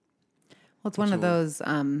change. Well, it's one of those,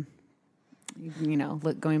 going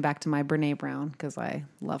back to my Brene Brown, because I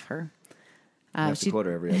love her. She quote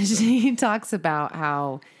her every episode. She talks about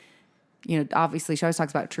how, obviously she always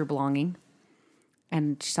talks about true belonging.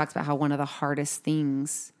 And she talks about how one of the hardest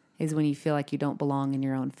things is when you feel like you don't belong in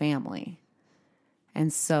your own family.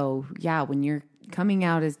 And so, yeah, when you're coming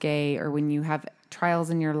out as gay or when you have trials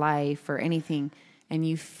in your life or anything and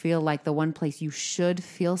you feel like the one place you should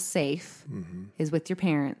feel safe is with your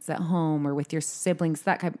parents at home or with your siblings,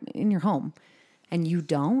 in your home, and you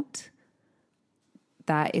don't,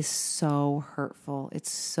 that is so hurtful. It's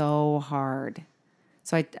so hard.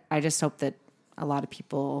 So I just hope that a lot of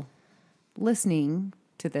people listening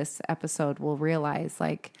to this episode will realize,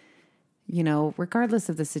 regardless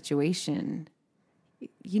of the situation,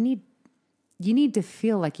 you need to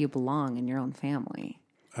feel like you belong in your own family.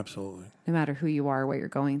 Absolutely. No matter who you are, what you're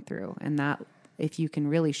going through. And that, if you can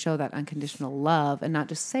really show that unconditional love and not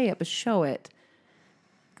just say it, but show it,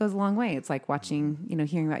 goes a long way. It's like watching,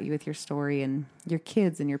 hearing about you with your story and your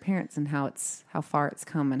kids and your parents and how far it's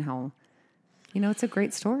come and how, it's a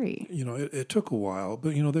great story. It took a while,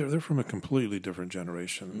 but they're from a completely different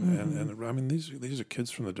generation. And I mean, these are kids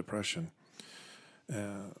from the Depression.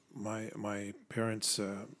 My parents,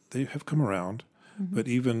 they have come around, but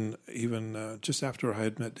even just after I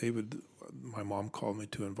had met David, my mom called me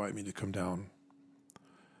to invite me to come down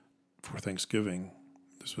for Thanksgiving.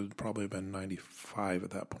 This would probably have been 95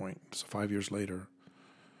 at that point. So 5 years later,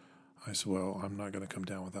 I said, well, I'm not going to come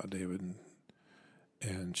down without David.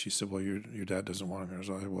 And she said, well, your dad doesn't want him here.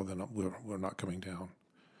 So I said, well, then we're not coming down.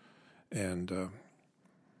 And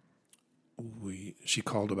she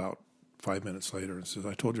called about 5 minutes later and says,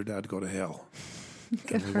 I told your dad to go to hell.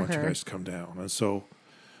 And we want you guys to come down. And so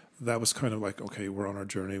that was kind of like, okay, we're on our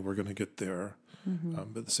journey. We're going to get there.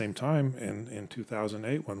 But at the same time, in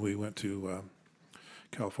 2008, when we went to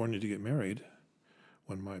California to get married,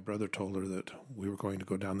 when my brother told her that we were going to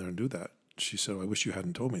go down there and do that, she said, I wish you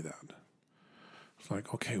hadn't told me that. It's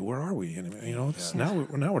like, okay, where are we? Anyway, now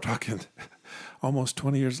we're talking almost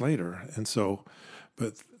 20 years later. And so,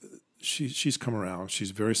 but she's come around.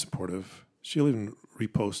 She's very supportive. She'll even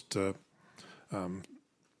repost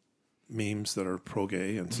memes that are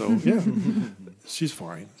pro-gay. And so, yeah, she's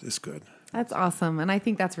fine. It's good. That's awesome. And I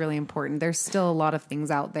think that's really important. There's still a lot of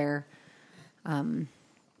things out there.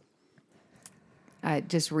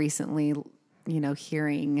 Just recently,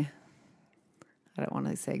 hearing, I don't want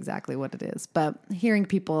to say exactly what it is, but hearing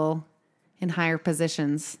people in higher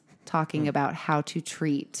positions talking about how to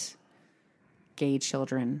treat gay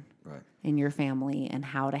children in your family and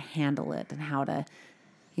how to handle it and how to,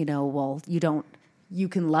 you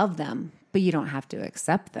can love them, but you don't have to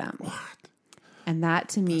accept them. What? And that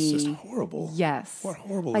to me, that's just horrible. Yes. What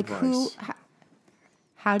horrible advice.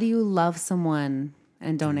 How do you love someone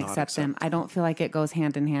and don't accept them? I don't feel like it goes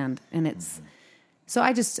hand in hand. And it's, so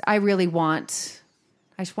I just want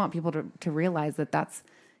people to realize that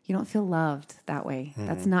you don't feel loved that way.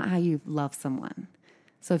 That's not how you love someone.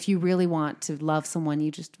 So if you really want to love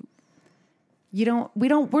someone,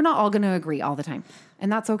 we're not all going to agree all the time,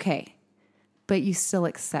 and that's okay. but you still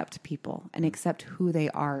accept people and accept who they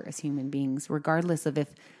are as human beings, regardless of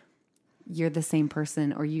if you're the same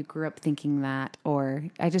person or you grew up thinking that. Or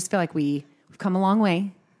I just feel like we've come a long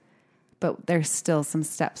way, but there's still some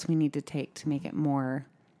steps we need to take to make it more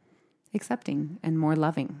accepting and more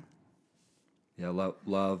loving. Yeah,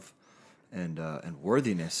 love and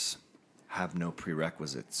worthiness have no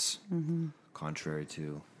prerequisites. Contrary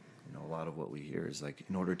to, a lot of what we hear is like,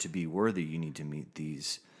 in order to be worthy, you need to meet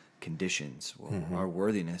these conditions. Well, our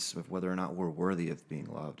worthiness, of whether or not we're worthy of being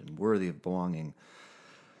loved and worthy of belonging,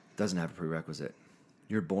 doesn't have a prerequisite.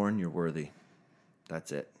 You're born, you're worthy.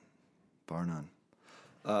 That's it, bar none.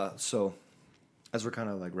 So, as we're kind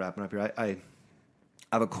of like wrapping up here, I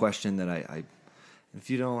have a question that I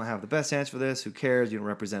if you don't have the best answer for this, who cares? You don't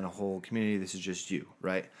represent a whole community. This is just you,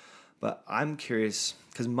 right? But I'm curious,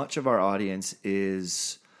 because much of our audience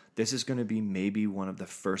this is going to be maybe one of the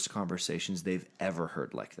first conversations they've ever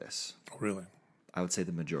heard like this. Oh, really? I would say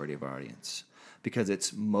the majority of our audience, because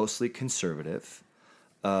it's mostly conservative,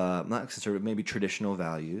 not conservative, maybe traditional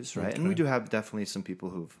values, right? Okay. And we do have definitely some people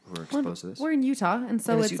who are exposed to this. We're in Utah, and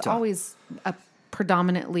so it's Utah. Always a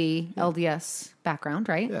predominantly LDS background,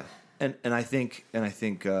 right? Yeah. And I think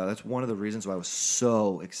that's one of the reasons why I was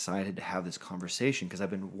so excited to have this conversation, because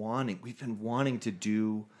we've been wanting to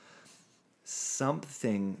do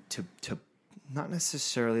something to not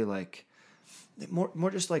necessarily like more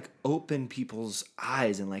just like open people's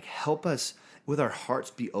eyes and like help us with our hearts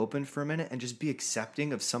be open for a minute and just be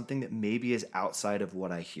accepting of something that maybe is outside of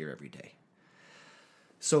what I hear every day.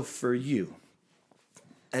 So for you,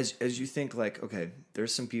 as you think like, okay,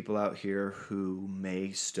 there's some people out here who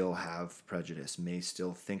may still have prejudice, may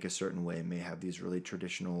still think a certain way, may have these really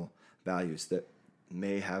traditional values, that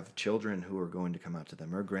may have children who are going to come out to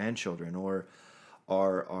them, or grandchildren, or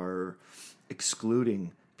are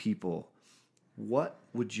excluding people. What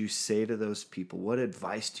would you say to those people? What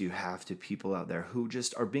advice do you have to people out there who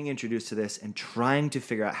just are being introduced to this and trying to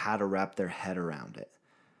figure out how to wrap their head around it?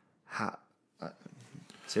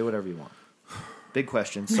 Say whatever you want. Big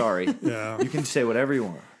question. Sorry. Yeah. You can say whatever you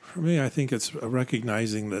want. For me, I think it's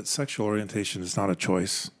recognizing that sexual orientation is not a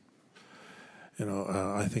choice.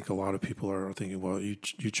 I think a lot of people are thinking, well, you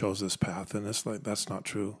chose this path, and it's like, that's not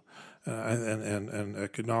true. And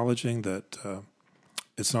acknowledging that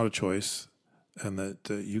it's not a choice, and that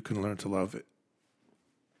you can learn to love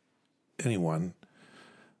anyone.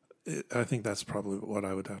 I think that's probably what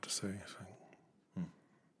I would have to say. So.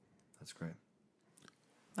 That's great.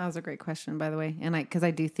 That was a great question, by the way. And because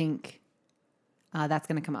I do think that's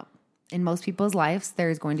going to come up. In most people's lives, there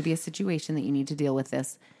is going to be a situation that you need to deal with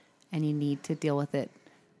this, and you need to deal with it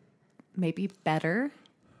maybe better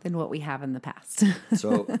than what we have in the past.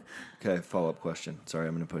 So, okay, follow-up question. Sorry,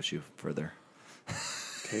 I'm going to push you further.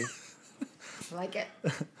 Okay. I like it.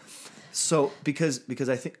 So, because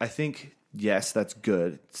I think yes, that's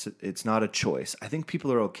good. It's not a choice. I think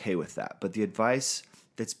people are okay with that. But the advice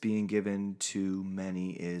that's being given to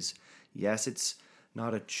many is, yes, it's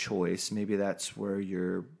not a choice. Maybe that's where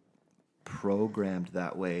you're programmed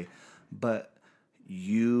that way, but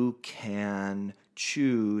you can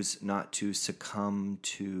choose not to succumb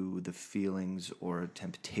to the feelings or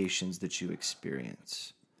temptations that you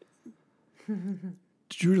experience. Do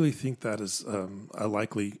you really think that is a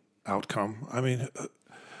likely outcome? I mean,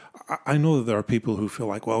 I know that there are people who feel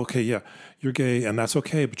like, well, okay, yeah, you're gay and that's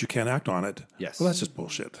okay, but you can't act on it. Yes. Well, that's just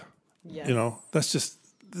bullshit. Yes. That's just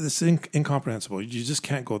this incomprehensible. You just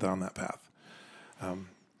can't go down that path.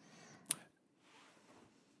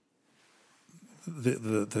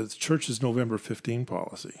 The church's November 15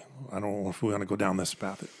 policy. I don't know if we want to go down this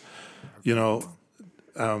path.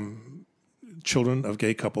 Children of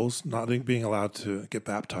gay couples not being allowed to get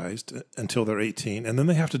baptized until they're 18, and then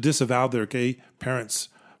they have to disavow their gay parents'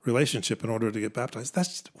 relationship in order to get baptized. That's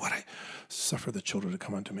just what I suffer the children to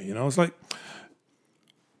come unto me. It's like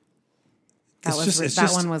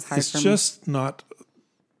That one was hard for me. It's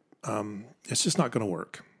just not going to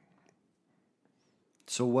work.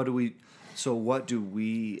 So what do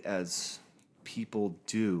we as people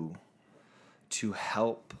do to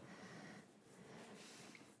help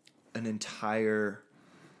an entire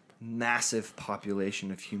massive population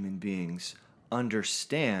of human beings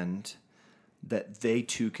understand that they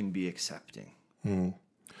too can be accepting?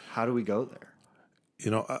 How do we go there?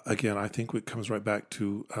 Again, I think it comes right back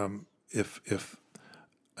to if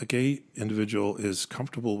a gay individual is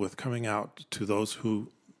comfortable with coming out to those who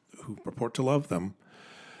purport to love them,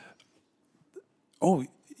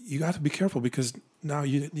 you got to be careful, because now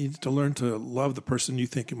you need to learn to love the person you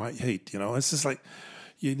think you might hate. It's just like,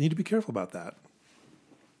 you need to be careful about that.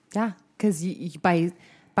 Yeah, because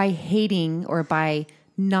by hating or by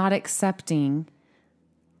not accepting,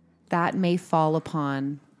 that may fall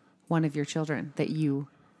upon one of your children that you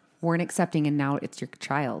weren't accepting, and now it's your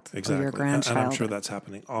child Exactly. or your grandchild. And I'm sure that's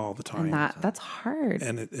happening all the time. And that's hard.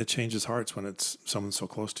 And it changes hearts when it's someone so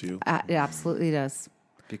close to you. It absolutely does.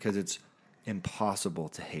 Because it's impossible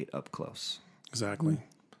to hate up close. Exactly.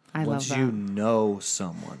 I Once love that. you know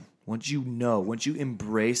someone, once you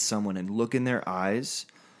embrace someone and look in their eyes,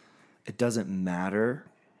 it doesn't matter.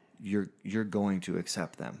 You're going to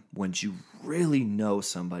accept them once you really know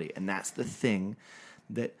somebody. And that's the thing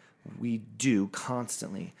that we do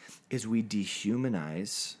constantly is we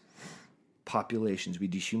dehumanize populations. We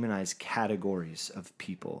dehumanize categories of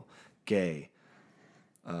people, gay,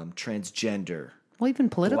 transgender. Well, even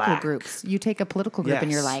political Black. groups. You take a political group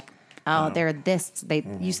and you're Yes. like, oh, they're this.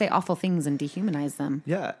 You say awful things and dehumanize them.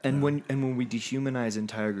 Yeah, and when we dehumanize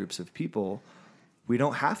entire groups of people, we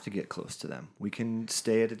don't have to get close to them. We can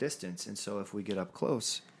stay at a distance, and so if we get up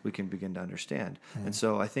close, we can begin to understand. And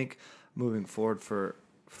so I think moving forward for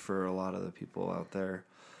a lot of the people out there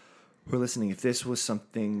who are listening, if this was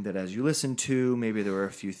something that as you listen to, maybe there were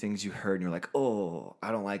a few things you heard and you're like, oh,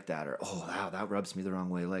 I don't like that, or oh, wow, that rubs me the wrong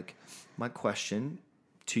way. Like, my question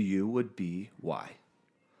to you would be, why?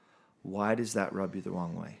 Why does that rub you the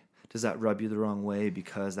wrong way? Does that rub you the wrong way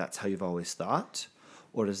because that's how you've always thought?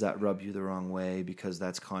 Or does that rub you the wrong way because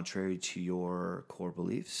that's contrary to your core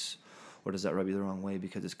beliefs? Or does that rub you the wrong way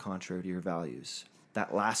because it's contrary to your values?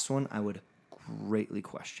 That last one I would greatly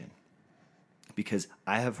question, because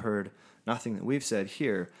I have heard nothing that we've said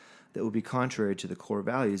here that would be contrary to the core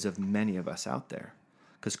values of many of us out there.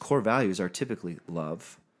 Because core values are typically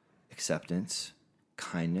love, acceptance,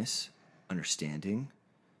 kindness, understanding,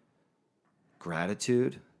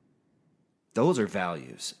 gratitude. Those are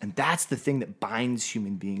values. And that's the thing that binds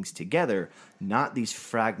human beings together, not these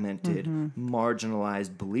fragmented,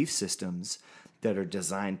 marginalized belief systems that are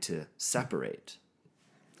designed to separate.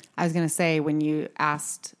 I was going to say, when you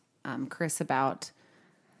asked Chris about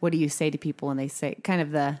what do you say to people, and they say kind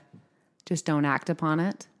of the just don't act upon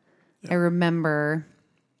it. Yeah. I remember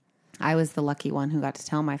I was the lucky one who got to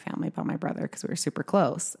tell my family about my brother because we were super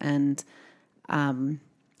close. And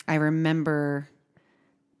I remember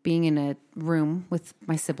being in a room with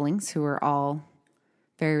my siblings who were all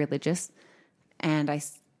very religious. And I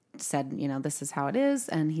said, you know, this is how it is.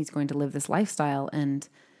 And he's going to live this lifestyle. And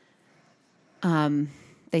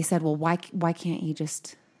they said, well, why can't he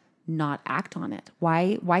just not act on it?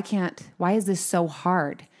 Why is this so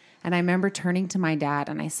hard? And I remember turning to my dad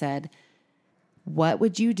and I said, what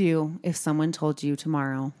would you do if someone told you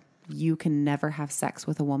tomorrow you can never have sex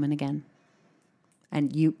with a woman again?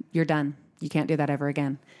 And you're done. You can't do that ever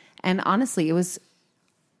again. And honestly,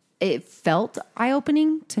 it felt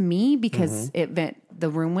eye-opening to me because the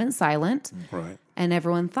room went silent. Right. And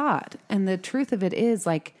everyone thought. And the truth of it is,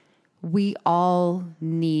 like, we all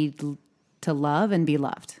need to love and be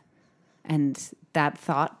loved. And that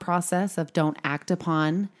thought process of don't act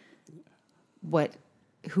upon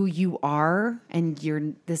who you are and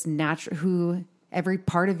you're this natural, every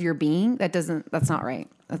part of your being, that's not right.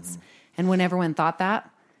 And when everyone thought that,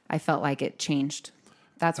 I felt like it changed.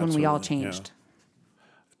 That's when we all changed.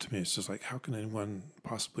 Yeah. To me, it's just like, how can anyone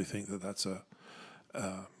possibly think that that's a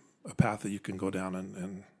path that you can go down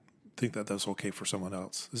and think that that's okay for someone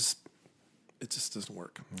else? It just doesn't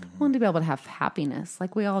work. Well, and to be able to have happiness,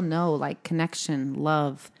 like we all know, like connection,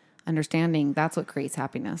 love, understanding, that's what creates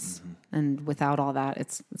happiness. And without all that,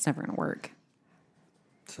 it's never going to work.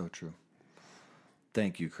 So true.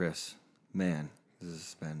 Thank you, Chris. Man, this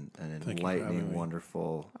has been an enlightening,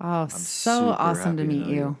 wonderful. Oh, so awesome to meet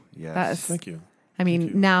you. Yes. Thank you. I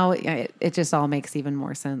mean, now it just all makes even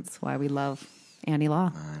more sense why we love Annie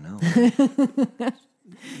Law. I know.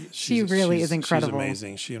 She really is incredible. She's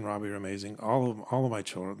amazing. She and Robbie are amazing. All of my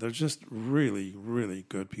children, they're just really, really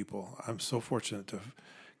good people. I'm so fortunate to have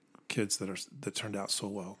kids that turned out so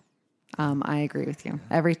well. I agree with you.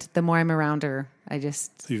 The more I'm around her, Have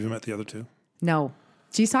you met the other two? No,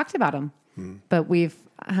 she's talked about them, but we've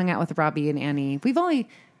hung out with Robbie and Annie. We've only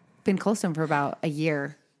been close to them for about a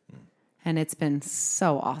year, and it's been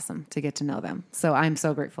so awesome to get to know them. So I'm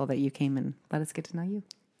so grateful that you came and let us get to know you.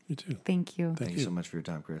 You too. Thank you. Thank you so much for your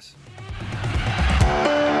time, Chris.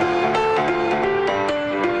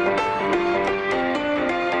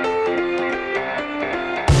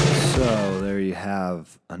 So there you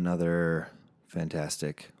have another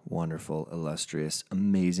fantastic, wonderful, illustrious,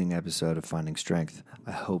 amazing episode of Finding Strength.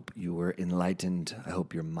 I hope you were enlightened. I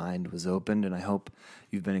hope your mind was opened, and I hope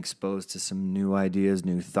you've been exposed to some new ideas,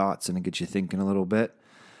 new thoughts, and it gets you thinking a little bit.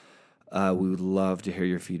 We would love to hear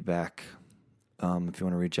your feedback. If you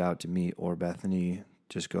want to reach out to me or Bethany,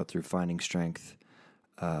 just go through Finding Strength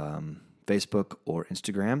Facebook or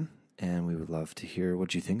Instagram, and we would love to hear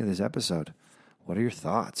what you think of this episode. What are your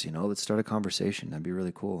thoughts? Let's start a conversation. That'd be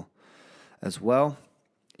really cool. As well,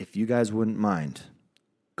 if you guys wouldn't mind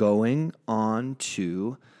going on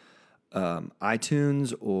to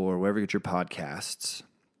iTunes or wherever you get your podcasts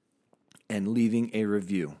and leaving a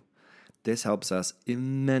review. This helps us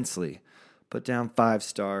immensely. Put down 5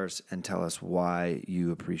 stars and tell us why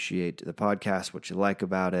you appreciate the podcast, what you like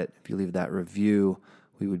about it. If you leave that review,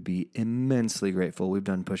 we would be immensely grateful. We've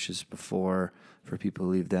done pushes before for people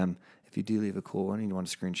who leave them. If you do leave a cool one and you want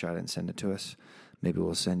to screenshot it and send it to us, maybe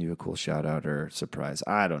we'll send you a cool shout out or surprise.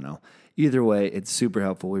 I don't know. Either way, it's super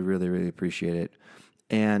helpful. We really, really appreciate it.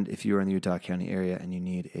 And if you are in the Utah County area and you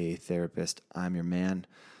need a therapist, I'm your man.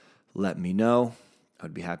 Let me know. I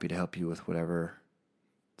would be happy to help you with whatever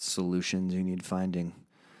solutions you need finding,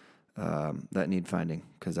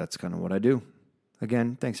 because that's kind of what I do.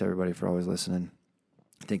 Again, thanks everybody for always listening.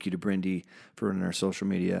 Thank you to Brindy for running our social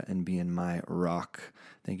media and being my rock.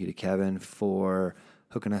 Thank you to Kevin for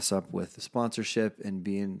hooking us up with the sponsorship and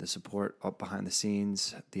being the support up behind the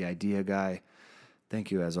scenes, the idea guy. Thank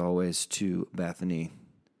you, as always, to Bethany.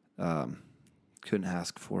 Couldn't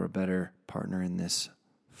ask for a better partner in this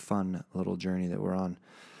fun little journey that we're on.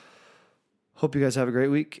 Hope you guys have a great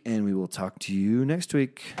week, and we will talk to you next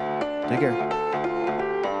week. Take care.